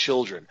little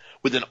children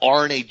with an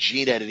RNA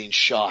gene editing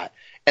shot,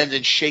 and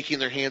then shaking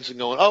their hands and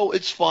going, oh,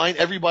 it's fine.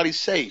 Everybody's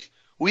safe.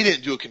 We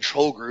didn't do a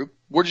control group.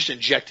 We're just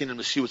injecting them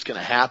to see what's going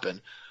to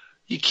happen.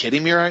 You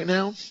kidding me right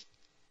now?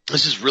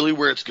 This is really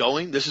where it's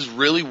going? This is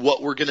really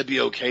what we're going to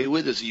be okay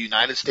with as a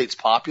United States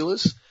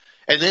populace?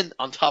 And then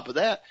on top of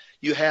that,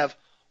 you have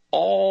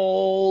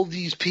all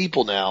these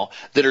people now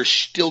that are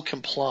still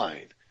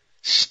complying.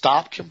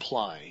 Stop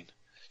complying.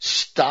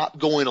 Stop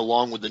going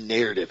along with the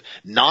narrative.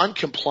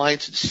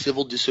 Non-compliance and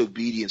civil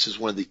disobedience is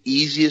one of the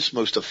easiest,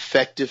 most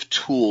effective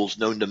tools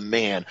known to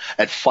man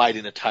at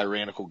fighting a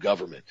tyrannical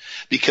government,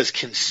 because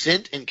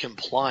consent and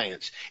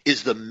compliance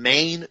is the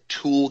main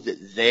tool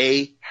that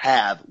they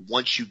have.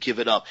 Once you give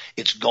it up,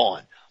 it's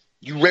gone.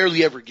 You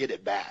rarely ever get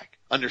it back.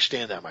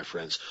 Understand that, my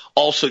friends.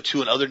 Also,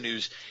 too, in other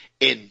news,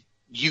 in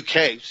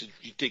UK, since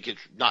you think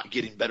it's not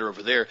getting better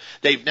over there,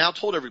 they've now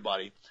told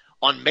everybody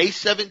on May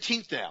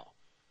 17th now,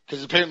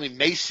 because apparently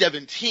May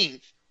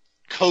 17th,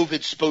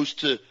 COVID's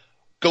supposed to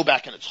go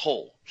back in its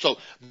hole. So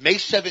May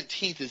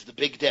 17th is the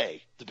big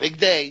day. The big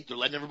day, they're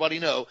letting everybody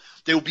know,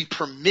 they will be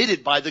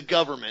permitted by the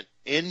government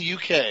in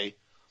UK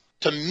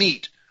to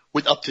meet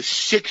with up to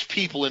 6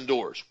 people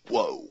indoors.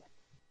 Whoa.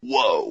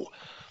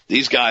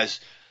 These guys,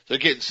 they're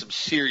getting some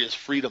serious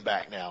freedom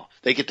back now.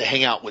 They get to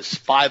hang out with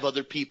 5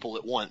 other people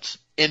at once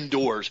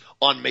indoors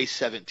on May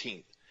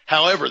 17th.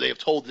 However, they have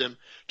told them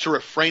to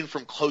refrain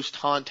from close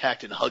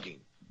contact and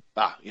hugging.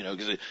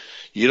 Because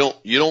you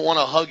don't want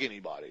to hug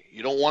anybody.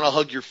 You don't want to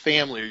hug your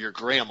family or your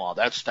grandma.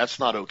 That's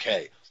not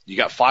okay. You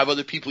got 5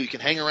 other people you can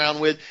hang around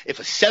with. If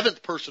a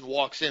 7th person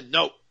walks in,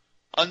 no,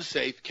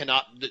 unsafe, can't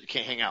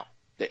hang out.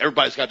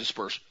 Everybody's got to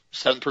disperse.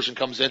 7th person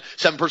comes in,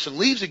 7th person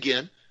leaves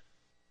again.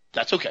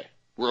 That's okay.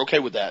 We're okay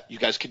with that. You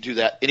guys can do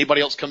that.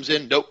 Anybody else comes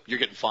in, nope, you're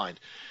getting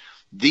fined.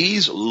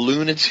 These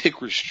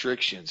lunatic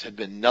restrictions have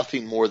been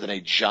nothing more than a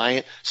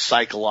giant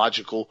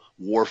psychological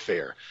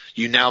warfare.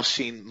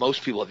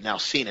 Most people have now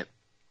seen it.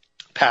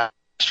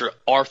 Pastor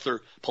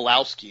Arthur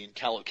Pawlowski in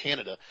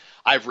Canada,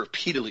 I've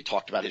repeatedly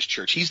talked about his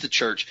church. He's the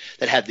church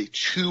that had the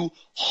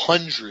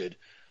 200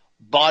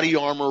 body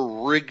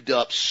armor rigged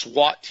up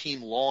SWAT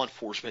team law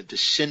enforcement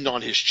descend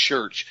on his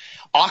church,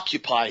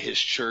 occupy his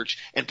church,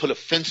 and put a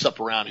fence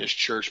up around his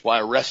church by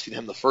arresting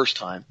him the first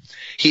time.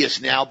 He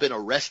has now been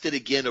arrested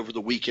again over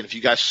the weekend. If you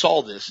guys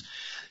saw this,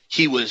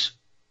 he was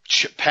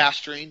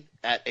pastoring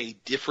at a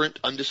different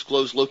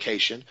undisclosed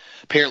location.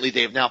 Apparently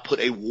they have now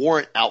put a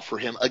warrant out for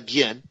him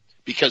again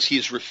because he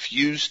has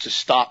refused to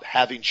stop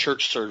having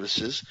church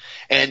services,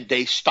 and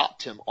they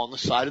stopped him on the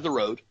side of the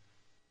road.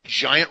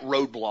 Giant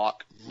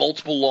roadblock,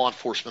 multiple law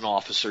enforcement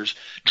officers,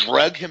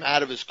 drug him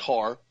out of his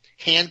car,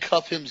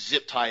 handcuff him,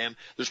 zip tie him.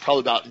 There's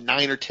probably about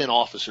 9 or 10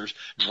 officers,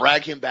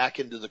 drag him back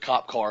into the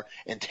cop car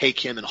and take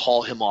him and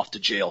haul him off to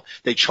jail.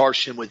 They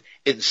charged him with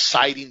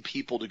inciting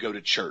people to go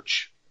to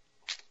church.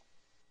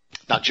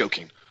 Not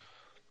joking.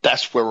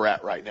 That's where we're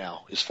at right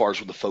now as far as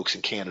with the folks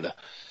in Canada.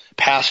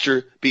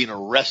 Pastor being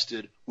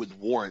arrested with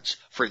warrants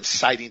for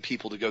inciting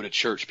people to go to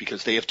church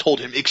because they have told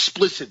him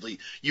explicitly,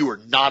 you are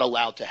not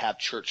allowed to have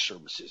church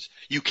services.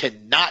 You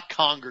cannot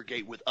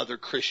congregate with other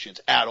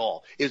Christians at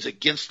all. It is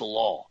against the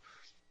law.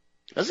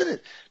 Doesn't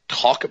it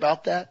talk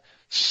about that?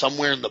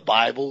 Somewhere in the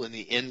Bible in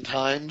the end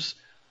times,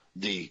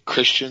 the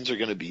Christians are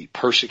going to be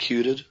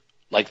persecuted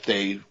like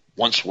they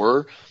once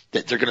were,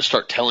 that they're going to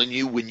start telling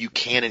you when you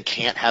can and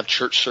can't have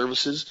church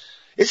services.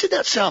 Doesn't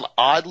that sound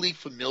oddly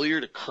familiar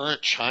to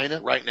current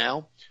China right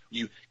now?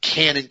 You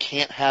can and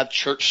can't have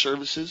church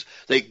services.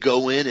 They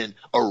go in and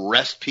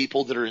arrest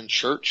people that are in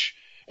church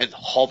and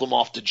haul them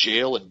off to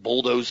jail and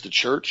bulldoze the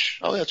church.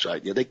 Oh, that's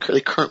right. Yeah, they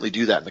currently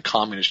do that in the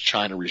communist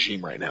China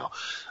regime right now.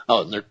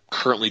 Oh, and they're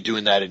currently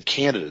doing that in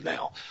Canada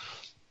now.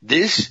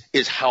 This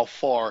is how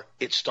far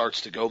it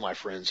starts to go, my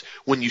friends,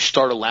 when you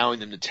start allowing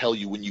them to tell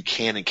you when you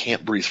can and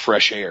can't breathe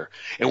fresh air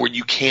and where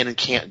you can and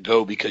can't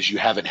go because you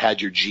haven't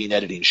had your gene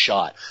editing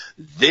shot.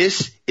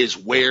 This is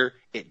where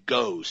it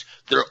goes.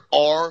 There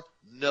are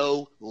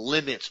no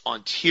limits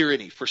on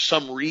tyranny. For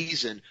some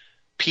reason,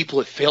 people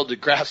have failed to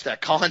grasp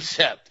that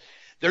concept.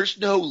 There's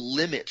no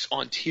limits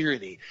on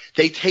tyranny.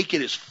 They take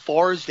it as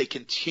far as they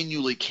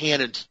continually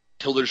can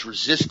until there's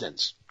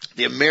resistance.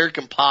 The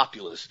American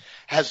populace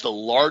has the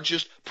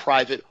largest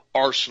private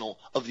arsenal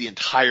of the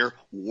entire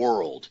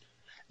world.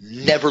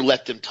 Never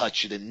let them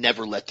touch it and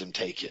never let them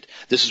take it.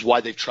 This is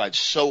why they've tried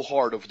so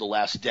hard over the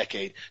last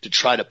decade to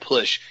try to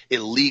push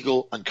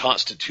illegal,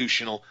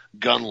 unconstitutional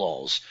gun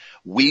laws.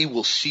 We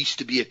will cease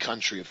to be a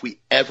country if we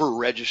ever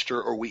register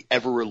or we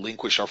ever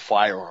relinquish our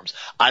firearms.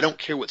 I don't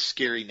care what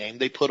scary name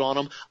they put on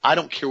them. I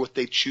don't care what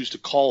they choose to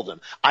call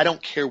them. I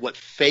don't care what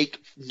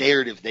fake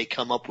narrative they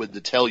come up with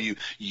to tell you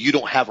you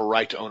don't have a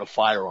right to own a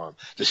firearm.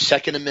 The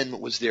Second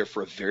Amendment was there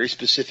for a very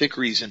specific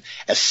reason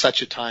at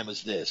such a time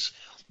as this.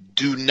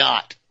 Do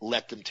not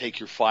let them take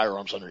your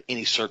firearms under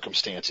any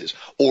circumstances,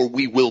 or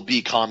we will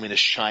be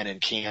communist China and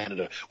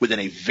Canada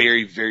within a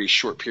very, very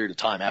short period of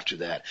time after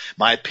that.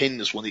 My opinion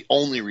is one of the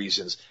only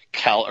reasons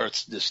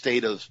the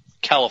state of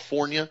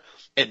California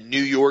and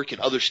New York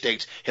and other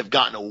states have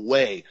gotten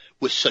away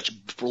with such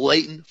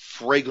blatant,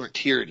 flagrant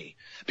tyranny,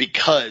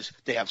 because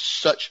they have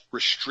such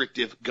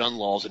restrictive gun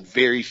laws and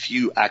very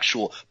few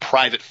actual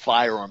private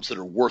firearms that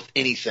are worth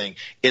anything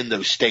in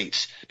those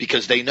states,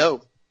 because they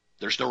know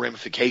there's no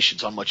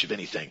ramifications on much of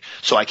anything.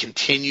 So I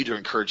continue to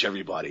encourage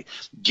everybody.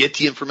 Get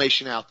the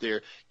information out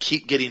there.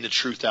 Keep getting the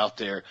truth out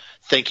there.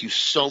 Thank you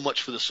so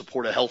much for the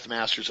support of Health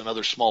Masters and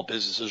other small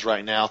businesses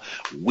right now.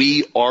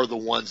 We are the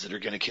ones that are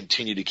going to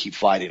continue to keep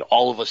fighting,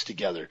 all of us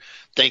together.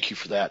 Thank you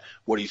for that.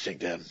 What do you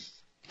think, Dan?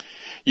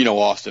 You know,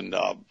 Austin,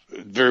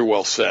 very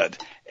well said.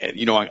 And,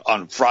 you know,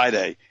 on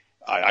Friday,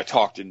 I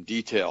talked in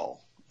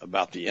detail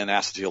about the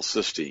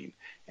N-acetylcysteine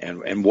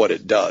and what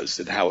it does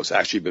and how it's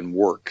actually been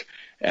worked.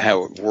 And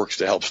how it works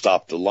to help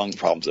stop the lung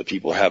problems that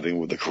people are having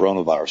with the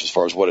coronavirus as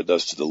far as what it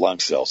does to the lung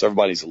cells.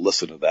 Everybody needs to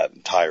listen to that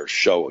entire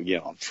show again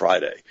on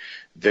Friday.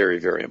 Very,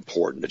 very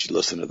important that you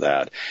listen to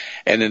that.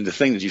 And then the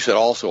thing that you said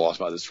also,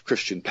 Austin, about this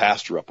Christian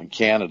pastor up in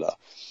Canada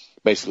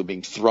basically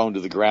being thrown to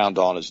the ground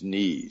on his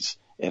knees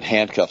and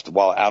handcuffed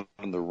while out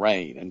in the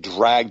rain and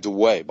dragged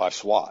away by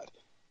SWAT.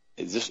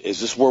 Is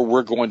this where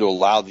we're going to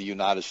allow the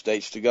United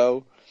States to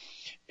go?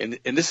 And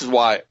this is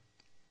why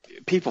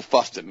people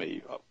fussed at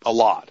me a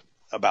lot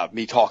about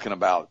me talking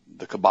about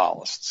the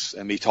Kabbalists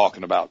and me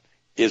talking about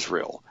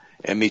Israel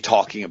and me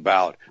talking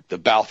about the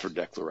Balfour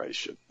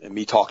Declaration and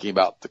me talking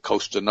about the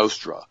Costa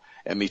Nostra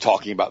and me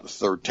talking about the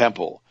Third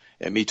Temple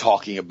and me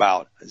talking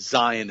about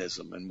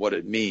Zionism and what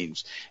it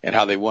means and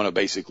how they want to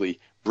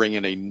basically bring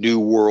in a new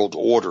world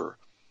order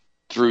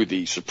through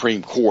the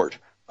Supreme Court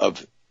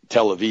of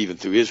Tel Aviv and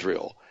through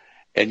Israel.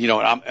 And, you know,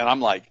 I'm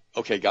like,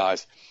 okay,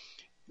 guys,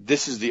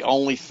 this is the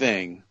only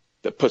thing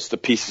that puts the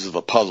pieces of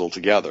the puzzle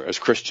together as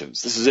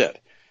Christians. This is it.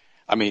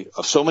 I mean,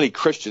 so many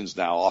Christians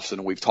now, Austin,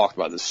 and we've talked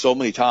about this so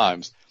many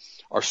times,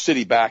 are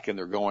sitting back and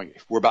they're going,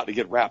 we're about to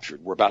get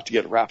raptured. We're about to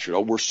get raptured.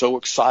 Oh, we're so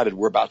excited.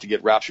 We're about to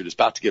get raptured. It's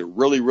about to get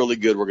really, really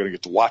good. We're going to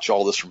get to watch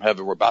all this from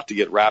heaven. We're about to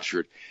get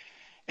raptured.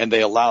 And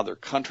they allow their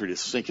country to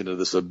sink into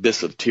this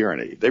abyss of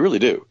tyranny. They really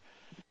do.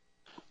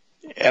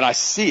 And I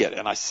see it,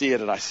 and I see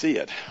it, and I see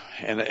it.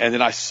 And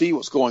then I see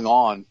what's going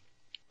on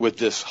with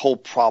this whole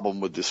problem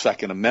with the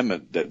Second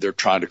Amendment that they're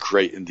trying to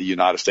create in the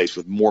United States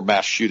with more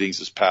mass shootings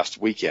this past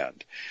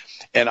weekend.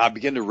 And I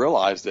begin to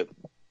realize that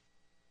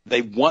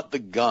they want the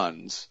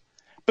guns,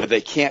 but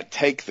they can't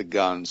take the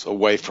guns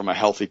away from a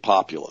healthy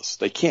populace.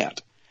 They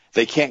can't.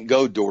 They can't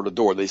go door to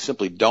door. They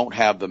simply don't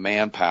have the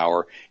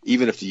manpower,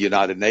 even if the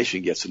United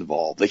Nations gets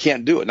involved. They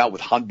can't do it, not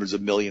with hundreds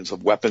of millions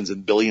of weapons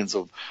and billions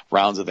of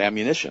rounds of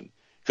ammunition.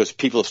 Because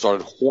people have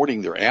started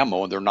hoarding their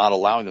ammo and they're not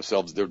allowing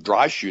themselves, they're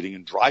dry shooting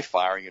and dry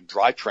firing and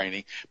dry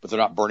training, but they're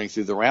not burning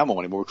through their ammo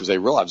anymore because they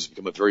realize it's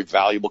become a very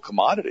valuable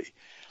commodity.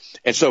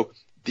 And so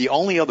the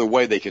only other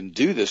way they can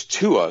do this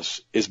to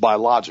us is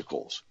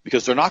biologicals,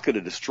 because they're not going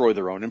to destroy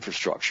their own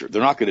infrastructure.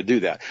 They're not going to do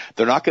that.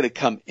 They're not going to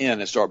come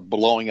in and start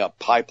blowing up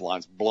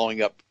pipelines,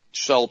 blowing up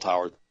cell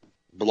towers,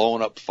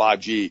 blowing up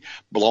 5G,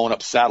 blowing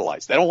up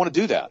satellites. They don't want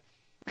to do that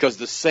because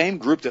the same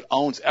group that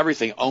owns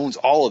everything owns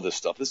all of this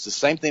stuff. This is the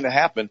same thing that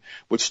happened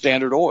with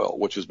Standard Oil,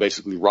 which was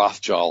basically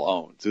Rothschild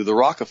owned through the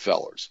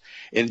Rockefellers.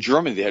 In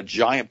Germany, they had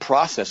giant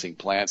processing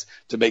plants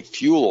to make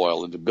fuel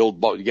oil and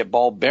to get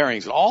ball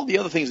bearings and all the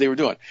other things they were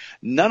doing.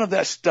 None of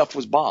that stuff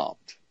was bombed.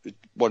 It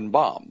wasn't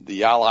bombed.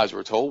 The Allies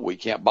were told, we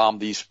can't bomb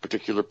these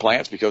particular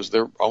plants because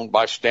they're owned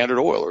by Standard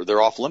Oil or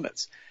they're off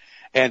limits.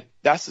 And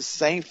that's the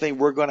same thing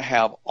we're going to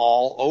have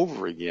all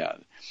over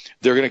again.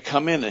 They're going to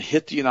come in and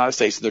hit the United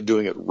States, and they're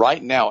doing it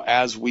right now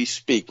as we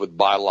speak with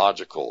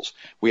biologicals.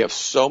 We have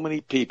so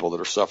many people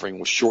that are suffering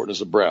with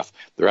shortness of breath.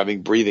 They're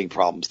having breathing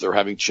problems. They're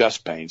having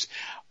chest pains.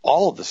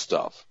 All of this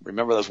stuff.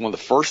 Remember, that's one of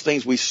the first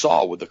things we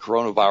saw when the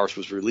coronavirus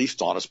was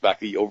released on us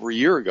back over a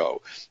year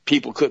ago.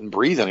 People couldn't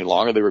breathe any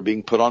longer. They were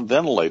being put on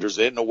ventilators.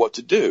 They didn't know what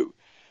to do.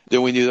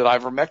 Then we knew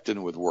that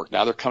ivermectin would work.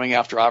 Now they're coming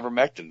after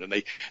ivermectin.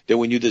 And then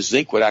we knew the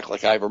zinc would act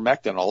like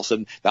ivermectin. All of a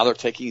sudden, now they're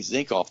taking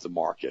zinc off the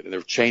market. And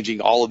they're changing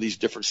all of these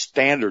different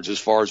standards as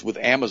far as with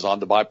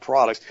Amazon to buy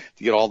products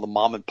to get all the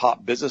mom and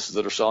pop businesses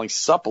that are selling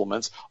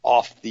supplements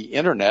off the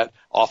internet,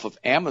 off of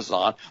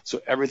Amazon,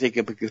 so everything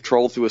can be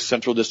controlled through a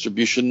central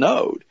distribution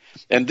node.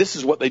 And this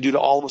is what they do to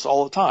all of us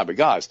all the time. But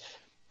guys,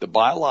 the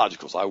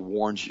biologicals, I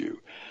warned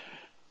you.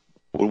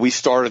 When we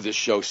started this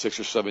show 6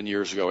 or 7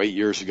 years ago, 8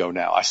 years ago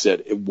now, I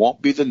said, it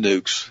won't be the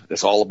nukes.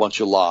 That's all a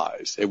bunch of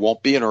lies. It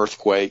won't be an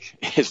earthquake.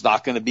 It's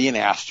not going to be an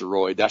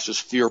asteroid. That's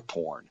just fear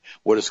porn.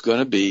 What it's going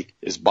to be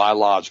is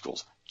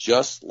biologicals,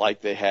 just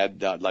like they had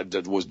done, like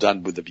that was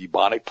done with the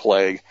bubonic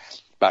plague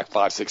back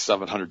 500, 600,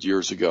 700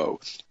 years ago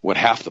when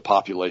half the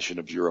population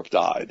of Europe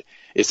died.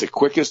 It's the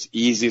quickest,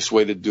 easiest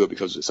way to do it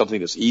because it's something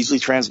that's easily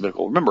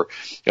transmittable. Remember,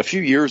 a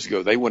few years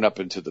ago, they went up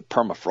into the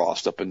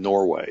permafrost up in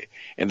Norway,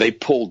 and they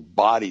pulled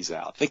bodies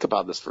out. Think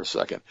about this for a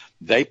second.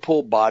 They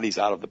pulled bodies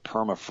out of the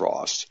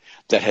permafrost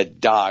that had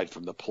died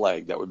from the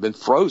plague that had been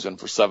frozen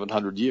for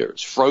 700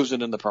 years,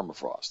 frozen in the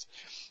permafrost.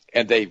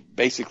 And they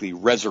basically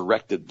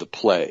resurrected the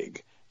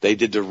plague. They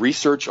did the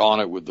research on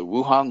it with the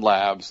Wuhan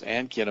labs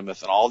and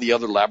Kinnemeth and all the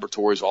other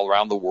laboratories all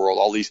around the world,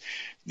 all these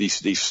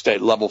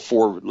state level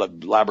 4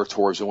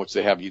 laboratories in which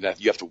they have you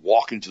have to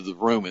walk into the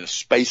room in a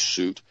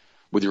spacesuit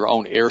with your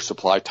own air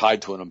supply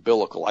tied to an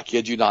umbilical. I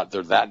kid you not,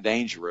 they're that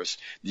dangerous.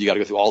 You got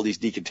to go through all these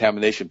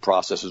decontamination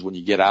processes when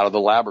you get out of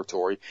the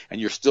laboratory, and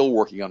you're still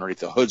working underneath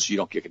the hood so you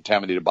don't get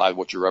contaminated by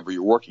whatever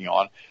you're working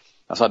on.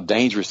 That's how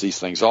dangerous these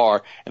things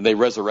are. And they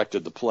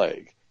resurrected the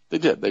plague. They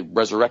did. They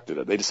resurrected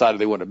it. They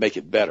decided they wanted to make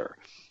it better.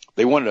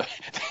 They wanted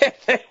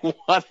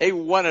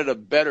a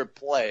better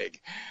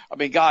plague. I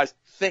mean, guys,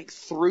 think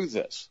through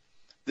this.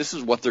 This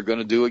is what they're going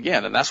to do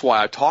again. And that's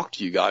why I talk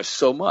to you guys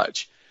so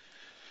much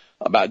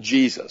about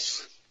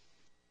Jesus,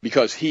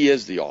 because he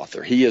is the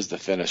author. He is the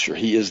finisher.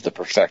 He is the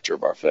perfecter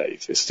of our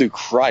faith. It's through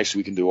Christ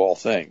we can do all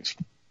things.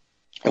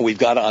 And we've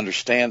got to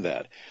understand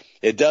that.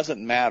 It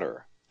doesn't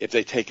matter if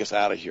they take us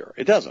out of here.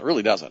 It doesn't,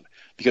 really doesn't.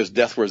 Because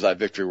death where is thy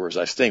victory, where is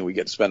thy sting? We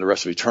get to spend the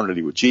rest of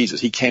eternity with Jesus.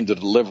 He came to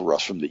deliver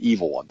us from the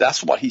evil one.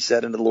 That's what he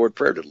said in the Lord's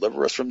Prayer, to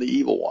deliver us from the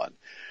evil one.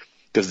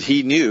 Because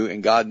he knew,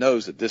 and God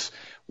knows, that this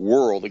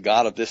world, the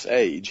God of this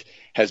age,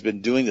 has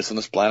been doing this on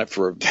this planet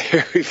for a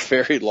very,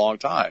 very long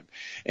time.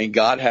 And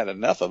God had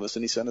enough of us,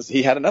 and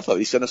he had enough of it.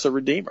 He sent us a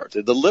Redeemer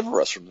to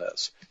deliver us from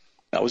this.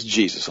 That was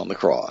Jesus on the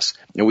cross.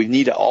 And we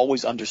need to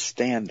always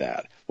understand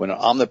that. When an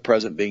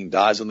omnipresent being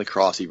dies on the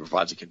cross, he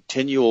provides a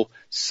continual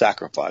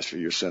sacrifice for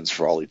your sins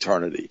for all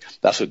eternity.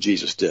 That's what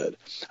Jesus did.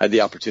 I had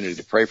the opportunity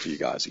to pray for you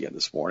guys again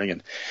this morning,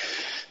 and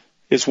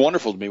it's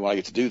wonderful to me when I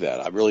get to do that.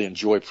 I really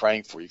enjoy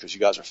praying for you because you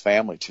guys are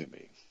family to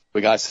me.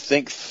 But guys,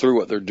 think through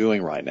what they're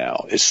doing right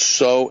now. It's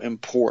so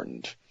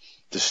important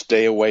to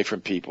stay away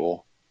from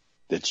people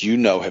that you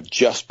know have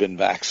just been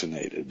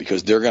vaccinated,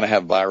 because they're going to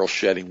have viral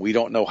shedding. We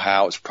don't know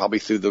how. It's probably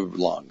through the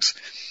lungs.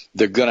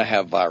 They're going to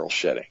have viral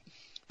shedding.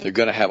 They're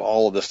going to have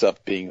all of this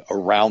stuff being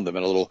around them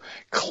in a little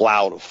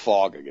cloud of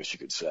fog, I guess you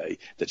could say,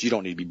 that you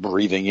don't need to be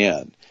breathing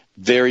in.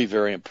 Very,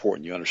 very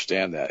important you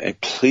understand that. And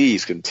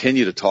please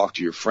continue to talk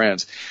to your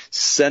friends.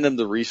 Send them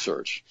the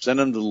research. Send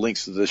them the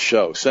links to this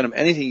show. Send them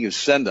anything you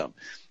send them.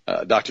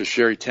 Dr.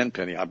 Sherry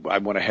Tenpenny, I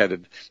went ahead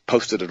and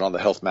posted it on the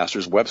Health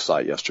Masters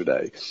website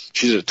yesterday.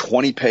 She did a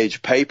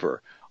 20-page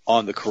paper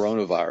on the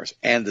coronavirus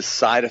and the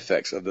side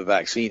effects of the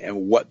vaccine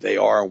and what they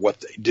are and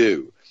what they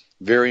do.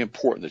 Very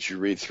important that you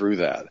read through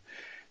that.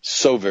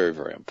 So very,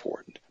 very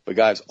important. But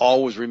guys,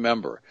 always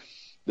remember,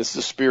 this is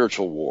a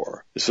spiritual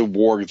war. This is a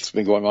war that's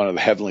been going on in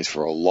the heavenlies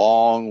for a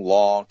long,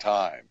 long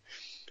time.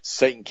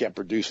 Satan can't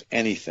produce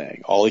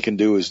anything. All he can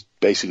do is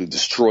basically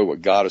destroy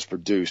what God has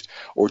produced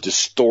or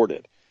distort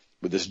it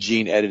with this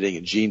gene editing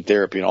and gene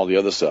therapy and all the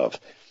other stuff.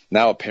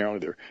 Now apparently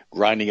they're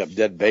grinding up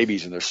dead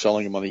babies and they're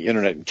selling them on the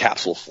internet in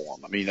capsule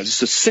form. I mean,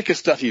 it's the sickest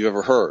stuff you've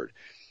ever heard,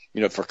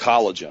 for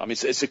collagen. I mean,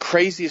 it's the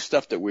craziest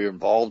stuff that we're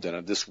involved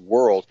in this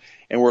world,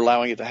 and we're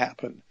allowing it to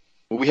happen.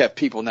 We have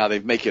people now,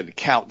 they've making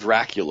Count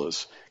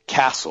Dracula's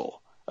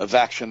castle a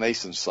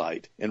vaccination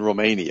site in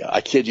Romania.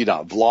 I kid you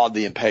not. Vlad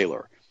the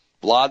Impaler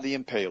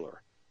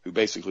who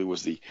basically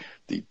was the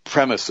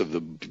premise of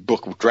the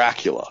book of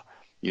Dracula.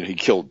 He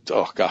killed,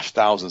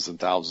 thousands and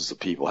thousands of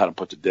people, had them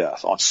put to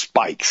death on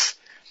spikes.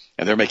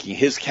 And they're making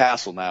his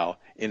castle now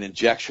an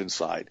injection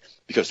site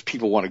because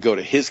people want to go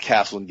to his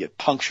castle and get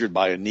punctured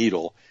by a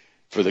needle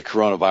for the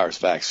coronavirus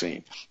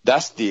vaccine.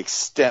 That's the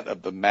extent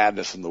of the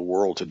madness in the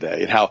world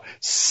today, and how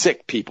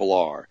sick people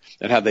are,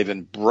 and how they've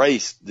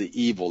embraced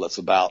the evil that's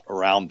about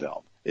around them.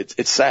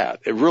 It's sad.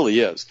 It really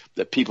is,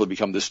 that people have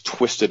become this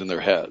twisted in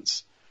their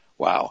heads.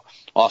 Wow.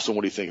 Austin,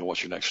 what do you think, and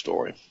what's your next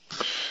story?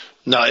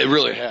 No, it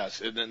really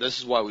has. And this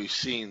is why we've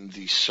seen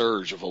the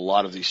surge of a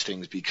lot of these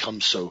things become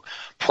so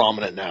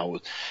prominent now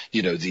with,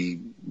 the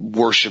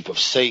worship of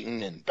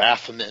Satan and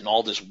Baphomet and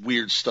all this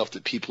weird stuff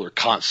that people are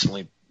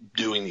constantly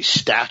doing these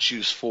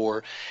statues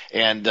for.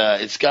 And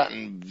it's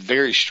gotten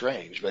very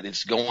strange, but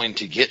it's going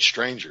to get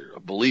stranger. I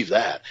believe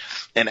that.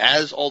 And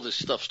as all this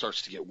stuff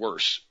starts to get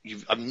worse,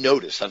 I've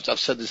noticed, I've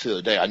said this the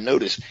other day, I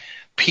noticed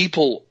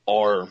people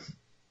are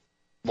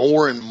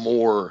more and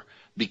more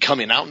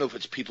becoming, I don't know if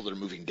it's people that are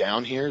moving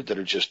down here that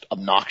are just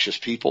obnoxious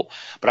people,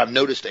 but I've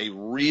noticed a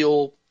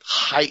real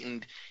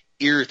heightened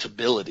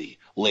irritability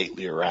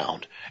lately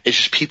around. It's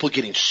just people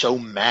getting so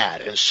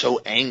mad and so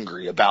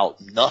angry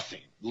about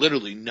nothing,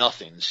 literally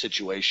nothing in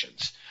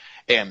situations.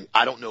 And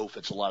I don't know if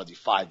it's a lot of the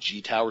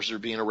 5G towers that are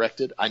being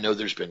erected. I know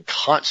there's been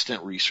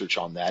constant research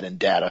on that and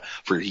data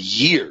for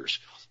years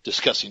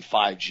discussing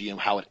 5G and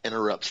how it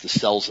interrupts the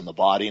cells in the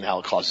body and how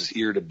it causes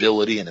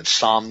irritability and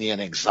insomnia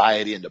and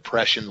anxiety and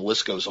depression. The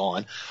list goes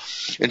on.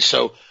 And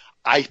so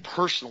I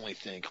personally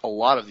think a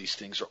lot of these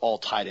things are all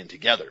tied in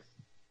together.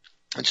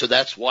 And so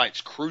that's why it's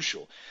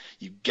crucial.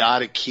 You got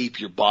to keep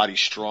your body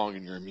strong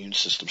and your immune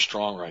system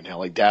strong right now.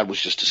 Like Dad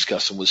was just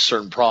discussing with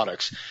certain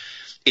products,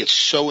 it's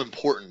so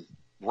important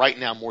right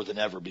now more than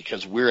ever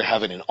because we're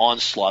having an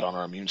onslaught on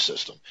our immune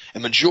system.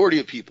 And majority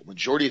of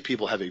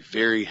people have a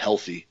very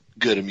healthy,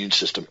 good immune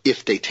system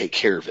if they take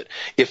care of it,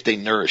 if they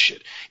nourish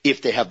it,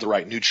 if they have the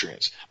right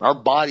nutrients. Our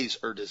bodies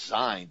are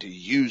designed to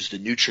use the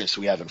nutrients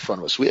we have in front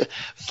of us. We have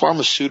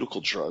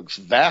pharmaceutical drugs.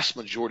 Vast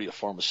majority of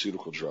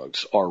pharmaceutical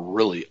drugs are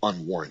really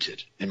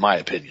unwarranted, in my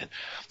opinion.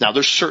 Now,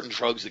 there's certain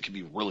drugs that can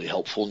be really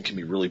helpful and can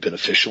be really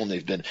beneficial, and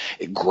they've been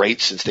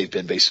great since they've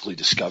been basically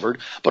discovered.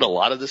 But a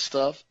lot of this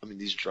stuff,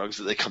 these drugs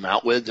that they come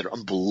out with that are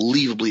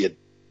unbelievably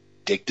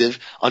addictive,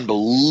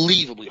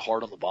 unbelievably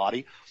hard on the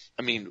body.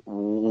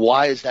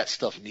 Why is that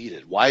stuff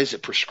needed? Why is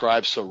it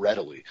prescribed so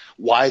readily?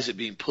 Why is it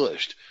being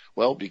pushed?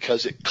 Well,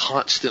 because it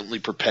constantly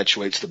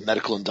perpetuates the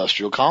medical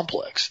industrial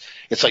complex.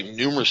 It's like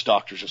numerous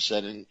doctors have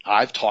said, and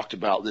I've talked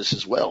about this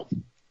as well.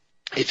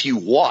 If you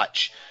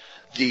watch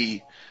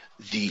the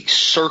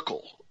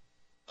circle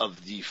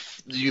of the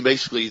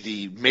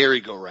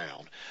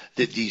merry-go-round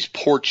that these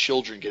poor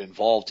children get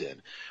involved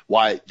in,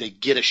 why they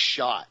get a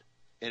shot,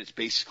 and it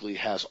basically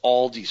has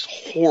all these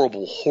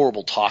horrible,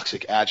 horrible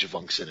toxic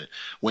adjuvants in it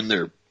when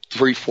they're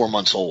 3-4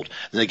 months old.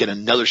 And they get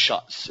another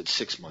shot at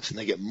 6 months, and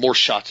they get more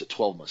shots at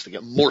 12 months. They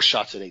get more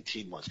shots at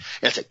 18 months.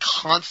 And it's a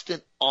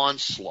constant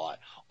onslaught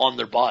on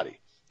their body.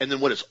 And then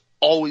what is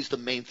always the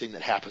main thing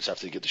that happens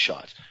after they get the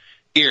shots?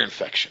 Ear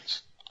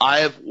infections. I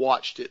have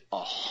watched it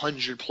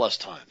 100+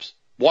 times.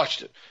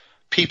 Watched it.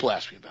 People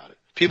ask me about it.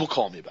 People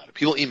call me about it.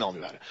 People email me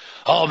about it.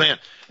 Oh, man,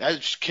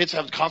 kids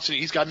have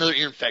constantly, he's got another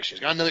ear infection.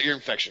 He's got another ear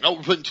infection. Oh,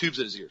 we're putting tubes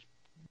in his ears.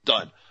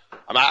 Done.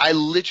 I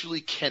literally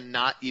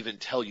cannot even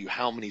tell you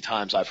how many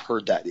times I've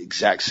heard that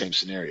exact same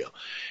scenario.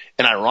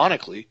 And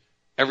ironically,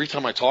 every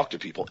time I talk to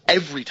people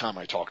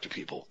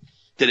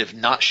that have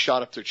not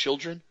shot up their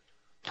children,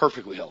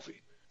 perfectly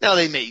healthy. Now,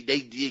 they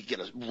get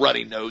a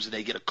runny nose and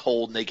they get a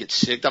cold and they get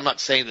sick. I'm not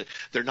saying that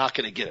they're not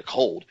going to get a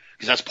cold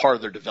because that's part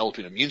of their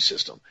developing immune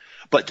system.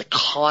 But the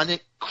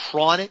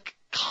chronic,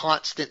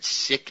 constant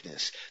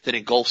sickness that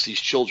engulfs these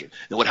children.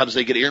 And what happens?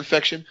 They get an ear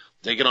infection.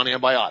 They get on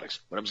antibiotics.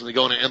 What happens when they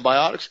go on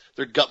antibiotics?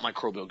 Their gut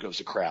microbiome goes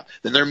to crap.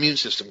 Then their immune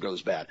system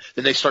goes bad.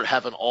 Then they start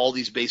having all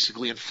these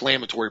basically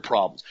inflammatory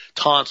problems.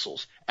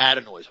 Tonsils,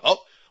 adenoids. Oh,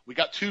 we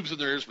got tubes in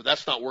their ears, but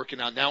that's not working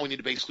out. Now we need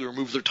to basically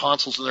remove their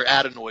tonsils and their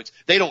adenoids.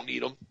 They don't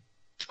need them.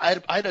 I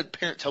had a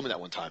parent tell me that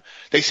one time.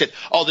 They said,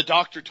 oh, the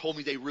doctor told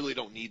me they really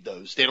don't need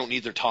those. They don't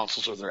need their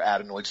tonsils or their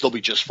adenoids. They'll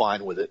be just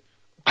fine with it.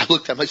 I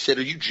looked at him. I said,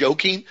 are you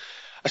joking?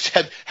 I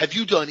said, have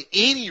you done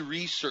any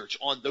research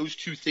on those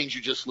two things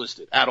you just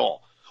listed at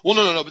all? Well,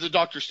 no. But the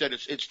doctor said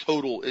it's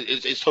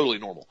totally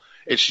normal.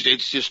 It's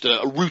just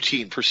a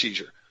routine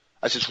procedure.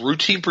 I said, it's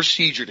routine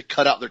procedure to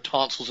cut out their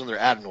tonsils and their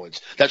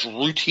adenoids. That's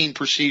routine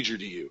procedure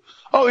to you.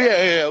 Oh,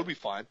 yeah, it'll be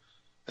fine.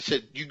 I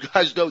said, you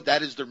guys know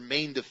that is their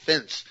main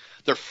defense,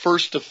 their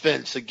first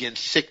defense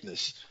against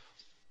sickness.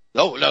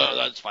 No,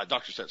 that's fine.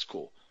 Doctor said it's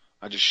cool.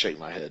 I just shake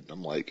my head.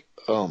 I'm like,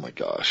 oh my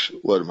gosh,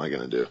 what am I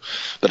going to do?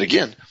 But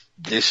again,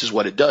 this is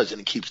what it does.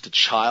 And it keeps the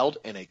child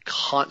in a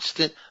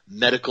constant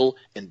medical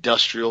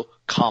industrial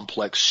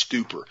complex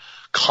stupor.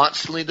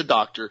 Constantly the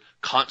doctor,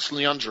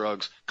 constantly on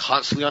drugs,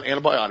 constantly on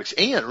antibiotics.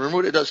 And remember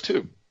what it does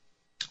too.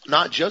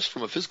 Not just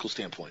from a physical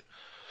standpoint.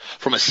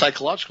 From a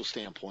psychological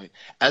standpoint,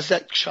 as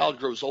that child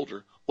grows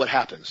older, what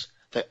happens?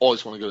 They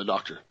always want to go to the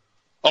doctor.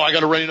 Oh, I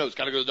got a runny nose,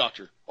 got to go to the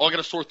doctor. Oh, I got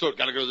a sore throat,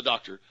 got to go to the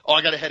doctor. Oh,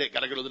 I got a headache,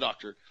 got to go to the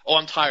doctor. Oh,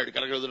 I'm tired, got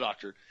to go to the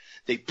doctor.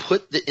 They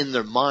put in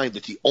their mind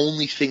that the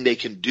only thing they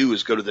can do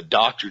is go to the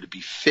doctor to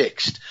be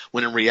fixed,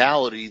 when in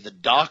reality, the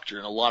doctor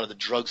and a lot of the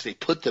drugs they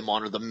put them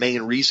on are the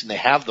main reason they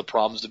have the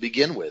problems to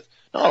begin with.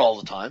 Not all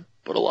the time,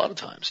 but a lot of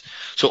times.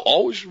 So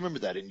always remember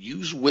that and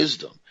use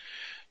wisdom.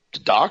 The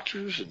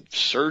doctors and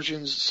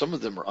surgeons, some of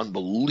them are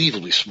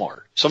unbelievably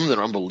smart. Some of them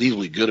are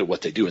unbelievably good at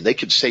what they do, and they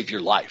could save your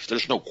life.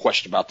 There's no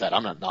question about that.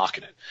 I'm not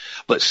knocking it.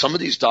 But some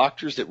of these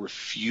doctors that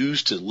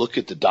refuse to look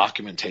at the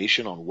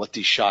documentation on what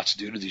these shots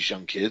do to these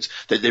young kids,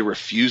 that they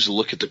refuse to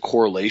look at the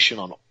correlation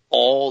on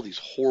all these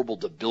horrible,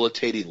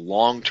 debilitating,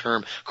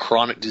 long-term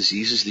chronic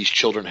diseases these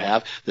children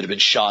have that have been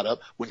shot up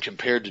when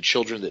compared to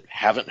children that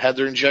haven't had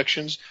their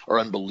injections,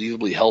 are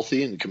unbelievably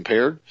healthy and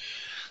compared.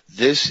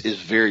 This is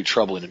very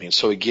troubling to me. And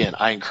so again,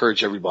 I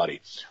encourage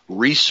everybody,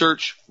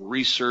 research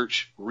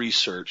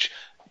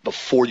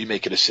before you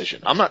make a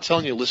decision. I'm not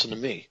telling you to listen to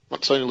me. I'm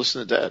not telling you to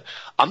listen to Dad.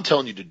 I'm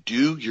telling you to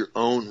do your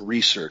own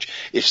research.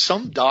 If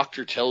some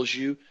doctor tells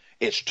you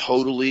it's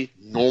totally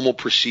normal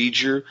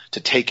procedure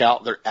to take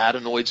out their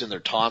adenoids and their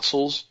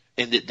tonsils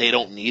and that they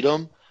don't need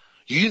them,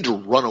 you need to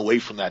run away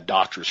from that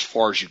doctor as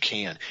far as you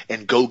can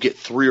and go get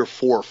 3 or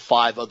 4 or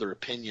 5 other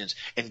opinions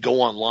and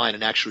go online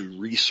and actually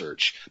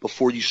research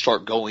before you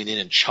start going in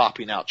and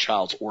chopping out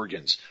child's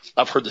organs.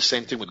 I've heard the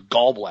same thing with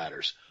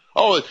gallbladders.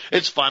 Oh,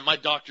 it's fine. My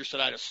doctor said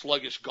I had a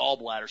sluggish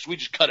gallbladder, so we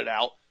just cut it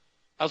out.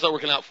 How's that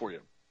working out for you?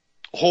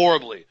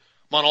 Horribly.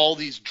 I'm on all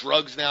these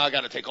drugs now. I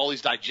got to take all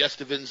these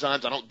digestive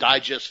enzymes. I don't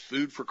digest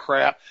food for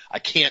crap. I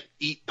can't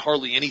eat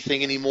hardly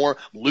anything anymore.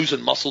 I'm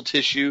losing muscle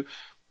tissue.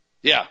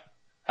 Yeah.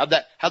 How'd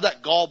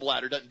that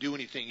gallbladder doesn't do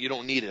anything? You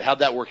don't need it. How'd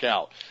that work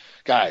out?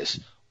 Guys,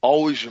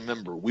 always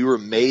remember, we were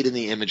made in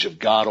the image of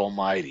God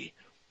Almighty.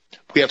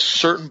 We have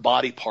certain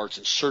body parts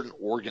and certain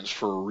organs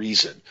for a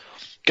reason.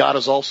 God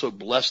has also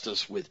blessed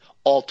us with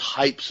all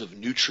types of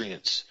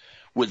nutrients,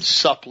 with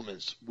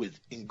supplements, with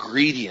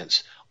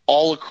ingredients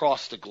all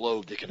across the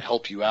globe that can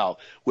help you out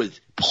with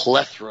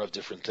plethora of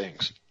different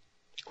things,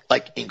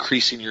 like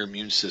increasing your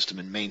immune system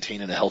and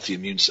maintaining a healthy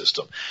immune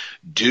system.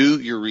 Do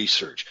your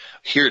research.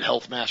 Here at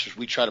Health Masters,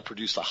 we try to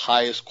produce the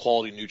highest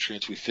quality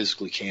nutrients we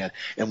physically can,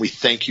 and we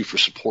thank you for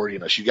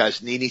supporting us. You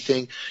guys need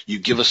anything, you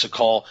give us a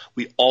call.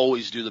 We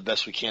always do the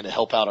best we can to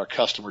help out our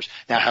customers.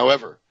 Now,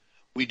 however,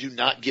 we do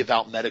not give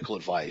out medical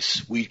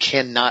advice. We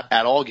cannot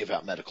at all give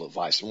out medical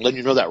advice. I'm letting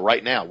you know that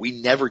right now. We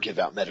never give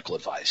out medical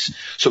advice.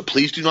 So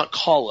please do not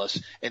call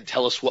us and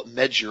tell us what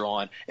meds you're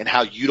on and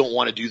how you don't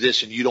want to do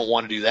this and you don't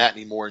want to do that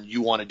anymore and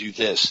you want to do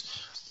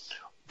this.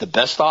 The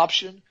best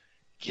option,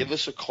 give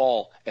us a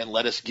call and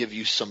let us give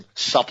you some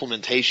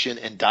supplementation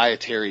and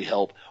dietary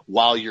help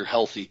while you're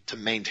healthy to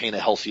maintain a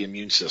healthy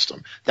immune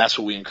system. That's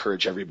what we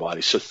encourage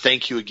everybody. So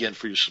thank you again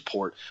for your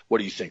support. What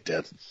do you think,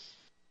 Dad?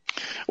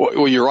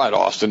 Well, you're right,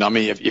 Austin. I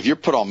mean, if you're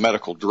put on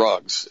medical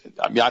drugs,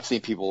 I mean, I've seen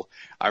people.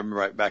 I remember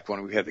right back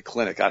when we had the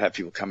clinic, I'd have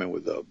people come in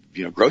with,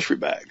 grocery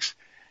bags,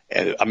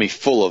 and I mean,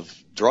 full of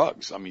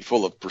drugs. I mean,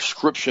 full of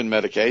prescription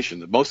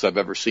medication. The most I've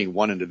ever seen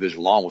one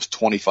individual on was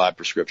 25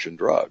 prescription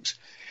drugs,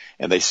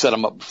 and they set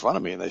them up in front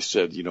of me and they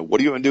said, what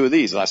are you going to do with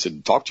these? And I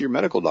said, talk to your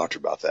medical doctor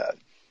about that.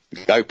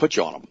 The guy who put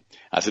you on them.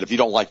 I said, if you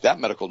don't like that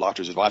medical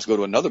doctor's advice, go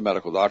to another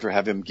medical doctor,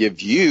 have him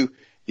give you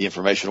the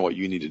information on what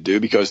you need to do,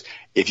 because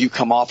if you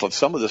come off of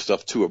some of this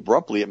stuff too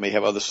abruptly, it may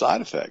have other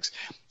side effects.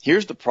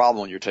 Here's the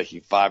problem when you're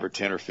taking 5 or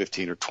 10 or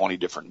 15 or 20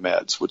 different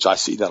meds, which I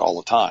see that all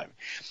the time.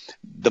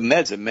 The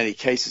meds in many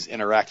cases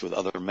interact with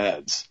other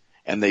meds,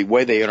 and the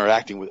way they're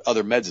interacting with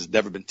other meds has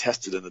never been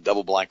tested in the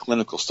double-blind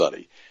clinical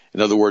study.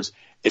 In other words,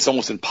 it's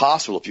almost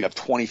impossible if you have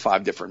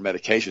 25 different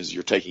medications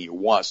you're taking at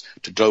once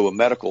to do a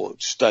medical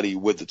study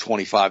with the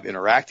 25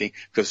 interacting,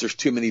 because there's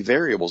too many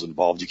variables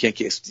involved. You can't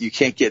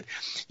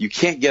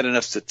get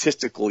enough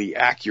statistically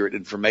accurate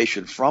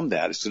information from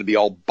that. It's going to be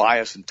all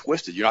biased and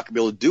twisted. You're not going to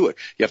be able to do it.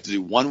 You have to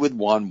do one with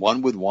one,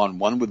 one with one,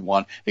 one with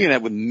one. You're going to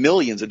have with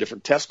millions of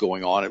different tests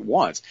going on at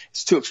once.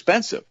 It's too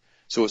expensive.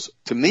 So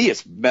to me,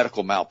 it's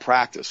medical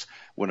malpractice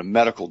when a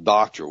medical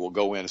doctor will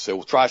go in and say,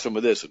 well, try some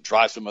of this and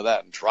try some of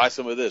that and try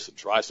some of this and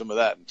try some of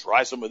that and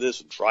try some of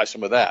this and try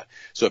some of that.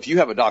 So if you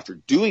have a doctor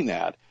doing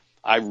that,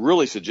 I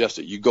really suggest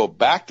that you go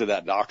back to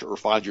that doctor or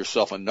find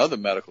yourself another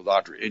medical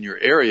doctor in your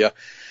area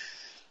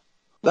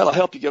that'll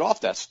help you get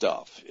off that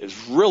stuff.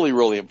 It's really,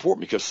 really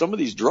important, because some of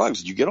these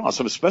drugs that you get on,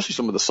 especially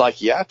some of the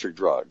psychiatric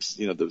drugs,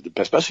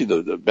 especially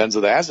the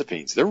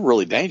benzodiazepines, they're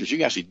really dangerous. You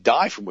can actually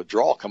die from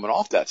withdrawal coming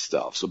off that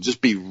stuff. So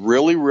just be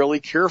really, really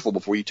careful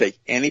before you take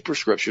any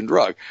prescription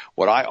drug.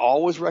 What I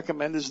always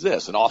recommend is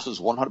this, and Austin's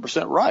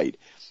 100% right.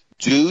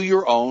 Do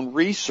your own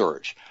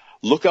research.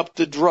 Look up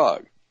the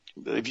drug.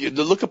 If you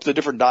look up the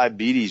different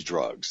diabetes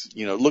drugs,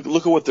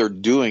 look at what they're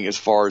doing as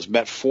far as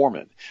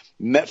metformin.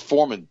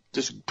 metformin.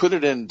 Just put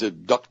it into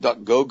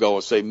DuckDuckGo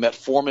and say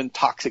metformin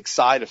toxic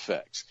side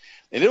effects.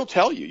 And it'll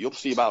tell you. You'll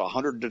see about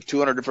 100 to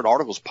 200 different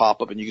articles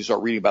pop up, and you can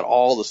start reading about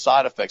all the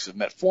side effects of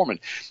metformin.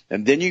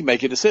 And then you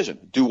make a decision.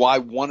 Do I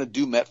want to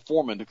do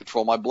metformin to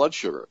control my blood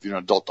sugar if you're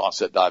an adult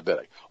onset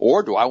diabetic?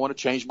 Or do I want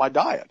to change my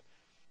diet?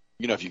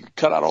 You know, if you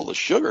cut out all the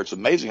sugar, it's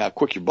amazing how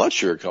quick your blood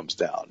sugar comes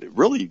down. It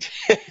really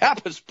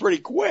happens pretty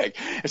quick.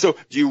 And so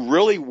do you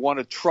really want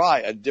to try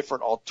a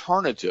different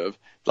alternative,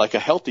 like a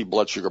healthy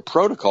blood sugar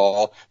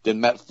protocol,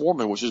 than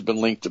metformin, which has been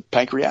linked to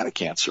pancreatic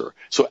cancer?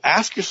 So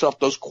ask yourself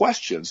those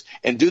questions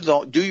and do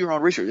your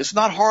own research. It's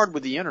not hard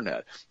with the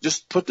internet.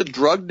 Just put the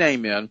drug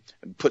name in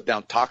and put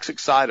down toxic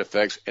side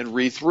effects and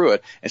read through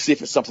it and see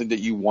if it's something that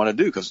you want to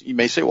do. Because you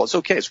may say, well, it's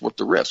okay. It's worth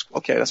the risk.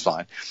 Okay, that's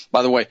fine.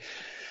 By the way,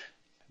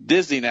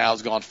 Disney now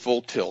has gone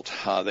full tilt.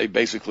 They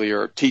basically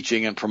are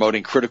teaching and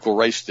promoting critical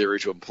race theory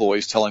to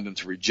employees, telling them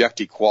to reject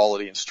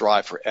equality and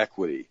strive for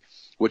equity.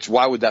 Which,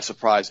 why would that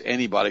surprise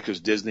anybody? Because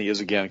Disney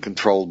is, again,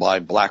 controlled by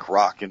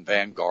BlackRock and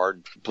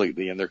Vanguard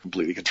completely, and they're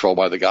completely controlled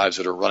by the guys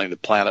that are running the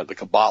planet, the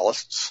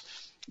Kabbalists,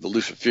 the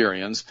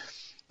Luciferians,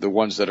 the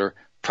ones that are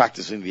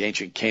practicing the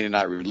ancient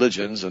Canaanite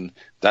religions, and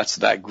that's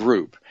that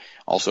group.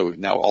 Also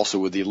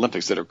with the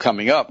Olympics that are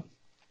coming up,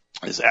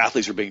 as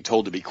athletes are being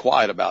told to be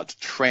quiet about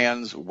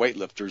trans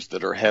weightlifters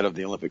that are head of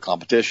the Olympic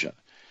competition.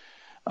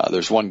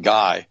 There's one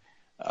guy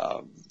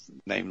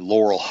named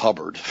Laurel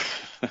Hubbard.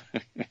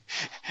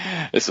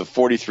 It's a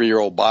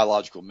 43-year-old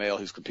biological male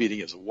who's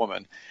competing as a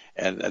woman,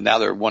 and now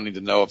they're wanting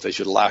to know if they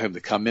should allow him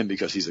to come in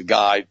because he's a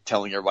guy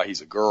telling everybody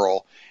he's a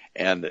girl.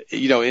 And,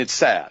 you know, it's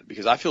sad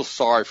because I feel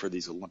sorry for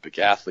these Olympic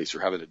athletes who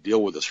are having to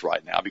deal with this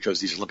right now,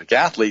 because these Olympic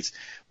athletes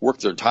work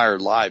their entire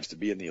lives to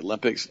be in the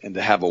Olympics, and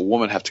to have a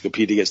woman have to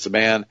compete against a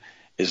man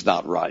is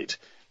not right.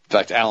 In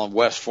fact, Alan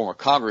West, former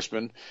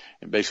congressman,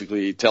 and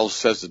basically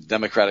says to the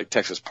Democratic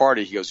Texas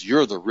Party, he goes,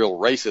 "You're the real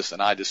racist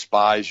and I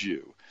despise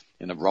you,"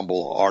 in a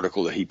Rumble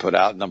article that he put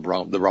out in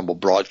the Rumble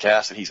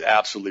broadcast. And he's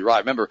absolutely right.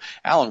 Remember,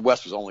 Alan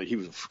West he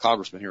was a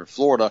congressman here in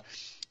Florida,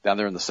 down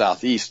there in the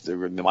southeast, they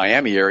were in the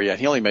Miami area, and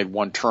he only made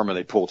one term, and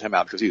they pulled him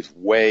out because he was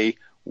way,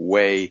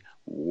 way,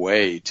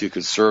 way too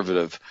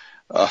conservative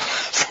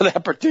for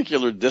that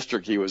particular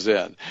district he was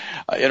in.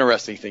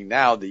 Interesting thing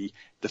now, the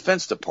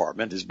Defense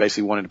Department is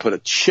basically wanting to put a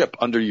chip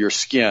under your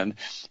skin, and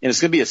it's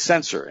going to be a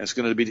sensor, and it's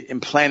going to be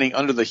implanting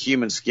under the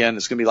human skin.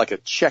 It's going to be like a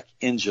check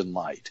engine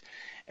light.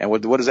 And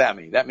what does that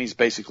mean? That means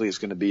basically it's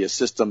going to be a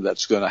system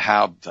that's going to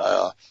have,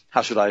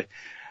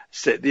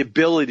 the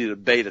ability to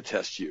beta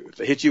test you. If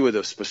they hit you with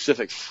a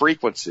specific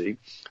frequency,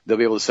 they'll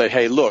be able to say,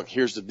 hey, look,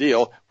 here's the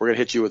deal. We're going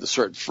to hit you with a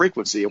certain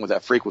frequency. And what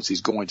that frequency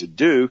is going to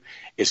do,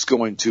 it's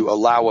going to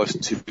allow us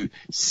to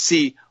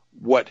see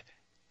what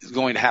is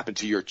going to happen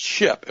to your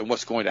chip and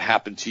what's going to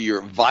happen to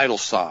your vital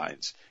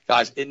signs.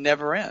 Guys, it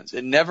never ends.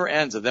 It never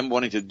ends of them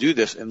wanting to do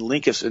this and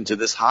link us into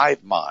this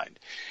hive mind.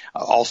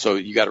 Also,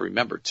 you got to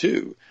remember,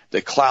 too,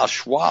 that Klaus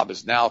Schwab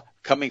is now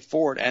coming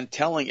forward and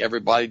telling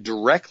everybody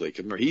directly.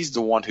 Remember, he's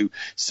the one who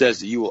says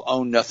that you will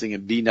own nothing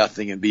and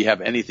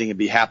have anything and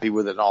be happy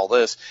with it and all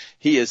this.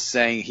 He is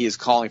saying he is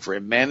calling for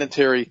a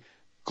mandatory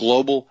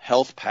global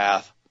health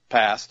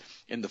pass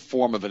in the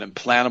form of an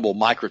implantable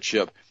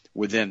microchip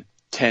within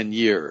 10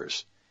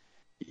 years.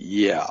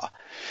 Yeah.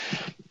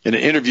 In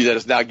an interview that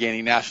is now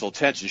gaining national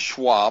attention,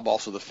 Schwab,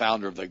 also the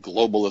founder of the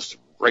globalist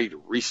Great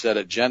Reset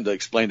agenda,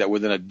 explained that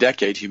within a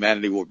decade,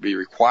 humanity will be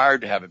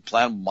required to have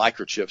implantable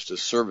microchips to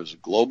serve as a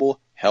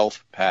global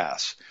health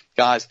pass.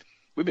 Guys,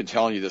 we've been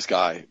telling you this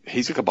guy,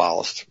 he's a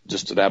Kabbalist,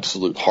 just an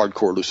absolute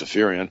hardcore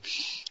Luciferian,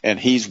 and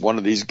he's one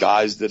of these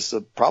guys that's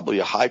probably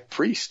a high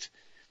priest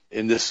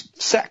in this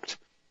sect,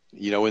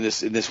 you know, in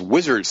this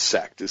wizard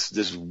sect,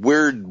 this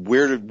weird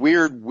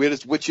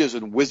witches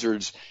and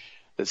wizards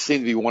that seem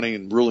to be wanting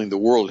and ruling the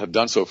world, have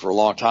done so for a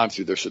long time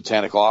through their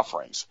satanic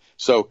offerings.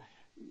 So,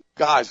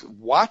 guys,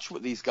 watch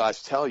what these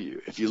guys tell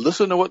you. If you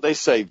listen to what they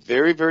say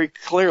very, very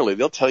clearly,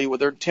 they'll tell you what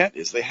their intent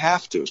is. They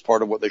have to, as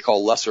part of what they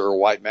call lesser or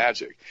white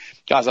magic.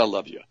 Guys, I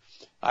love you.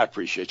 I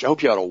appreciate you. I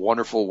hope you had a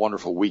wonderful,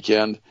 wonderful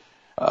weekend.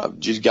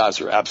 You guys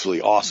are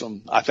absolutely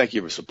awesome. I thank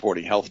you for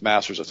supporting Health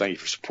Masters. I thank you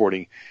for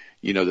supporting,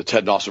 the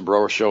Ted Dawson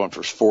Brower Show, and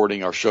for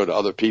forwarding our show to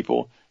other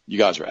people. You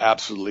guys are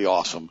absolutely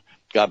awesome.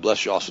 God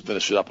bless you. Also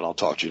finish it up, and I'll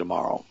talk to you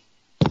tomorrow.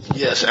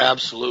 Yes,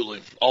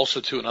 absolutely.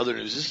 Also, too, in other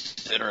news, this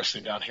is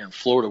interesting down here in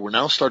Florida. We're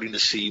now starting to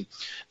see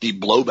the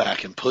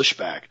blowback and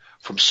pushback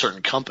from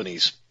certain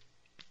companies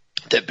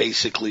that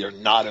basically are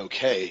not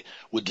okay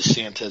with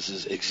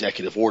DeSantis'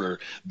 executive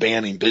order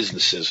banning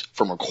businesses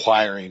from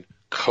acquiring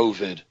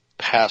COVID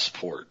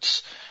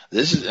passports.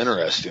 This is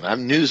interesting.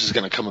 News is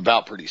going to come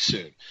about pretty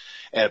soon.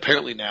 And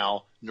apparently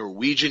now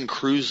Norwegian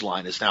Cruise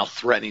Line is now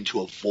threatening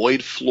to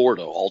avoid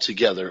Florida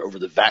altogether over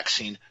the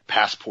vaccine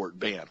passport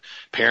ban.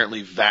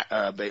 Apparently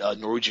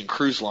Norwegian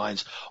Cruise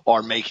Lines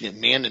are making it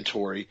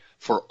mandatory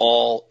for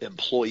all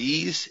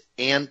employees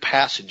and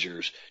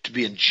passengers to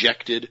be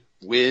injected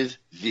with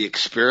the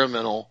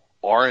experimental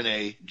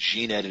RNA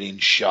gene editing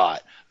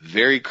shot.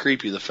 Very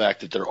creepy, the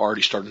fact that they're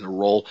already starting to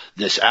roll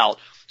this out.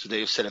 So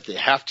they have said if they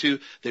have to,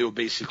 they will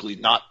basically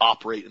not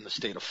operate in the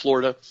state of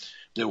Florida.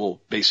 They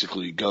will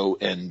basically go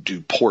and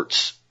do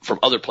ports from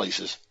other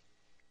places.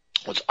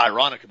 What's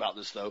ironic about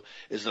this, though,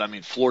 is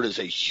that, Florida is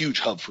a huge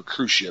hub for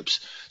cruise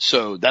ships.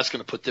 So that's going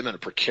to put them in a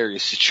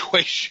precarious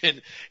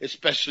situation,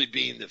 especially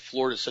being that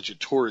Florida is such a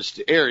tourist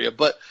area.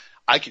 But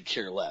I could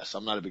care less.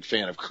 I'm not a big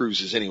fan of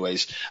cruises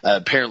anyways.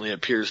 Apparently it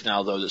appears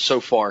now, though, that so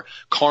far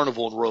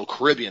Carnival and Royal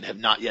Caribbean have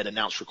not yet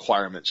announced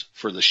requirements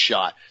for the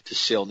shot to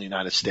sail in the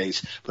United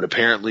States. But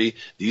apparently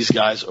these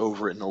guys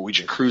over at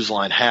Norwegian Cruise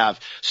Line have.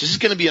 So this is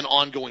going to be an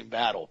ongoing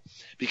battle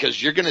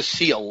because you're going to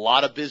see a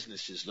lot of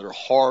businesses that are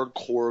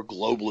hardcore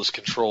globalist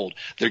controlled.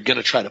 They're going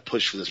to try to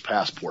push for this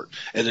passport.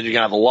 And then you're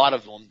going to have a lot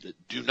of them that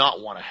do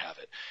not want to have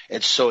it.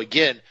 And so,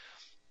 again,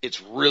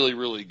 it's really,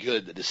 really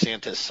good that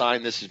DeSantis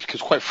signed this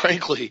because, quite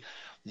frankly,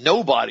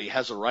 nobody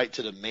has a right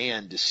to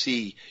demand to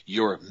see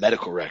your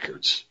medical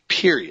records,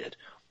 period.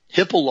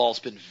 HIPAA law has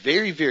been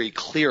very, very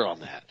clear on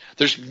that.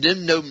 There's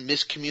been no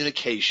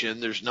miscommunication.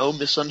 There's no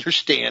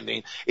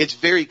misunderstanding. It's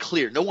very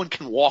clear. No one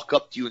can walk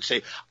up to you and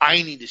say,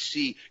 I need to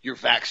see your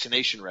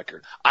vaccination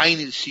record. I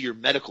need to see your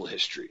medical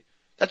history.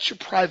 That's your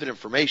private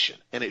information,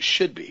 and it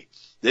should be.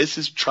 This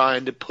is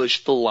trying to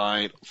push the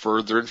line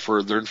further and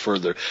further and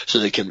further so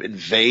they can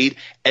invade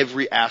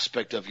every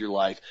aspect of your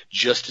life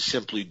just to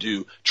simply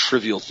do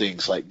trivial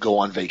things like go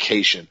on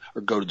vacation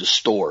or go to the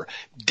store.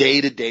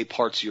 Day-to-day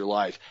parts of your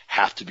life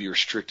have to be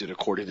restricted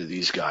according to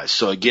these guys.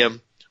 So,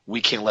 again,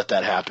 we can't let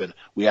that happen.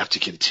 We have to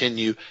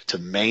continue to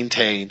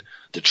maintain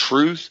the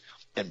truth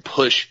and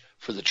push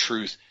for the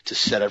truth to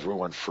set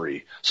everyone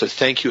free. So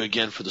thank you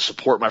again for the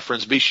support, my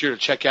friends. Be sure to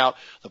check out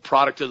the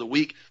product of the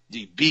week,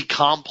 the B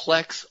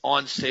Complex,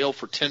 on sale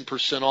for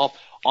 10% off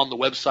on the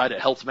website at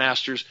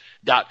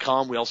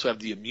healthmasters.com. We also have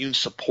the immune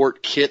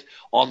support kit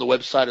on the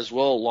website as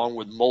well, along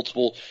with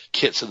multiple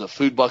kits of the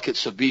food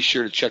buckets. So be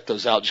sure to check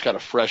those out. Just got a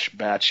fresh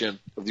batch in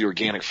of the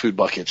organic food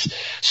buckets.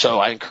 So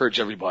I encourage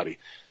everybody,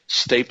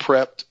 stay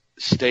prepped,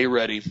 stay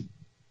ready.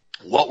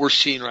 What we're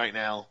seeing right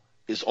now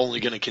is only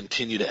going to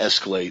continue to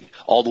escalate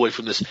all the way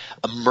from this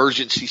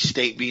emergency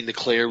state being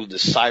declared with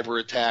this cyber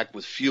attack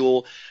with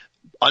fuel.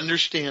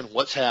 Understand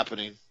what's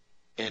happening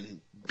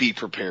and be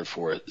prepared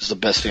for it. This is the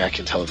best thing I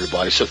can tell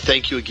everybody. So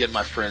thank you again,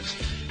 my friends.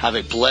 Have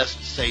a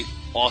blessed, safe,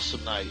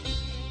 awesome night.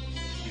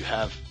 You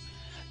have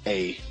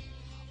a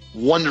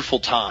wonderful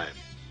time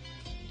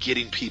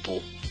getting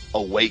people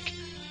awake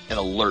and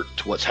alert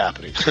to what's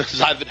happening.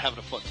 I've been having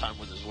a fun time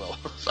with it as well.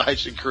 So I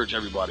just encourage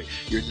everybody,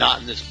 you're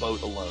not in this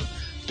boat alone.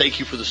 Thank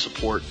you for the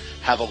support.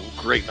 Have a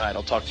great night.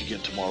 I'll talk to you again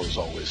tomorrow as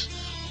always.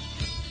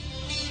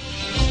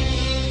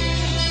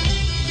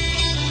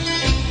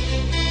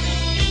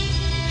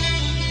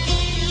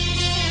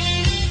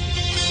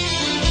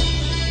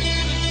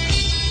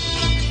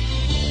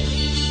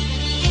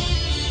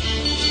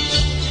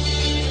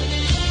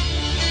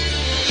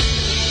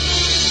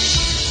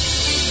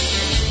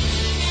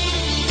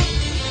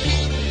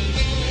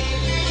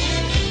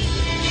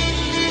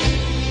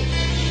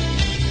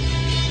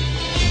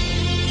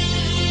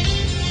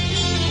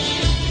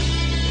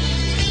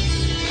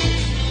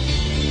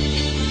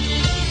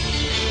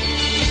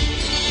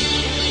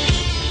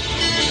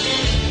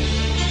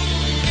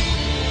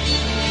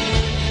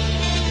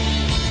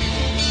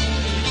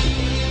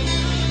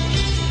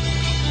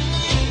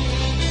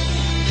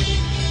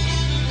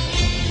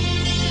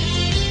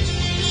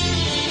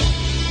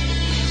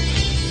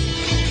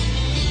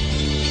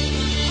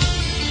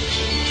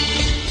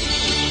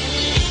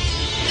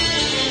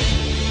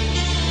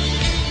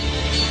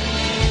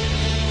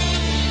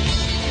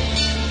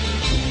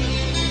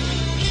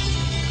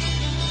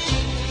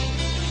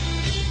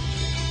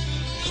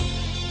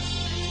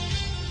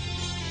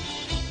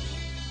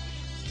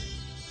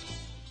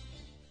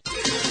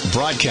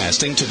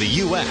 Broadcasting to the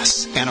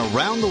U.S. and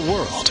around the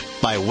world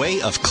by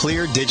way of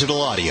clear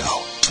digital audio,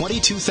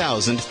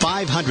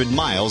 22,500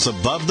 miles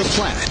above the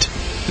planet.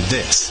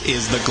 This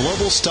is the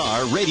Global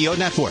Star Radio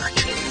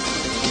Network.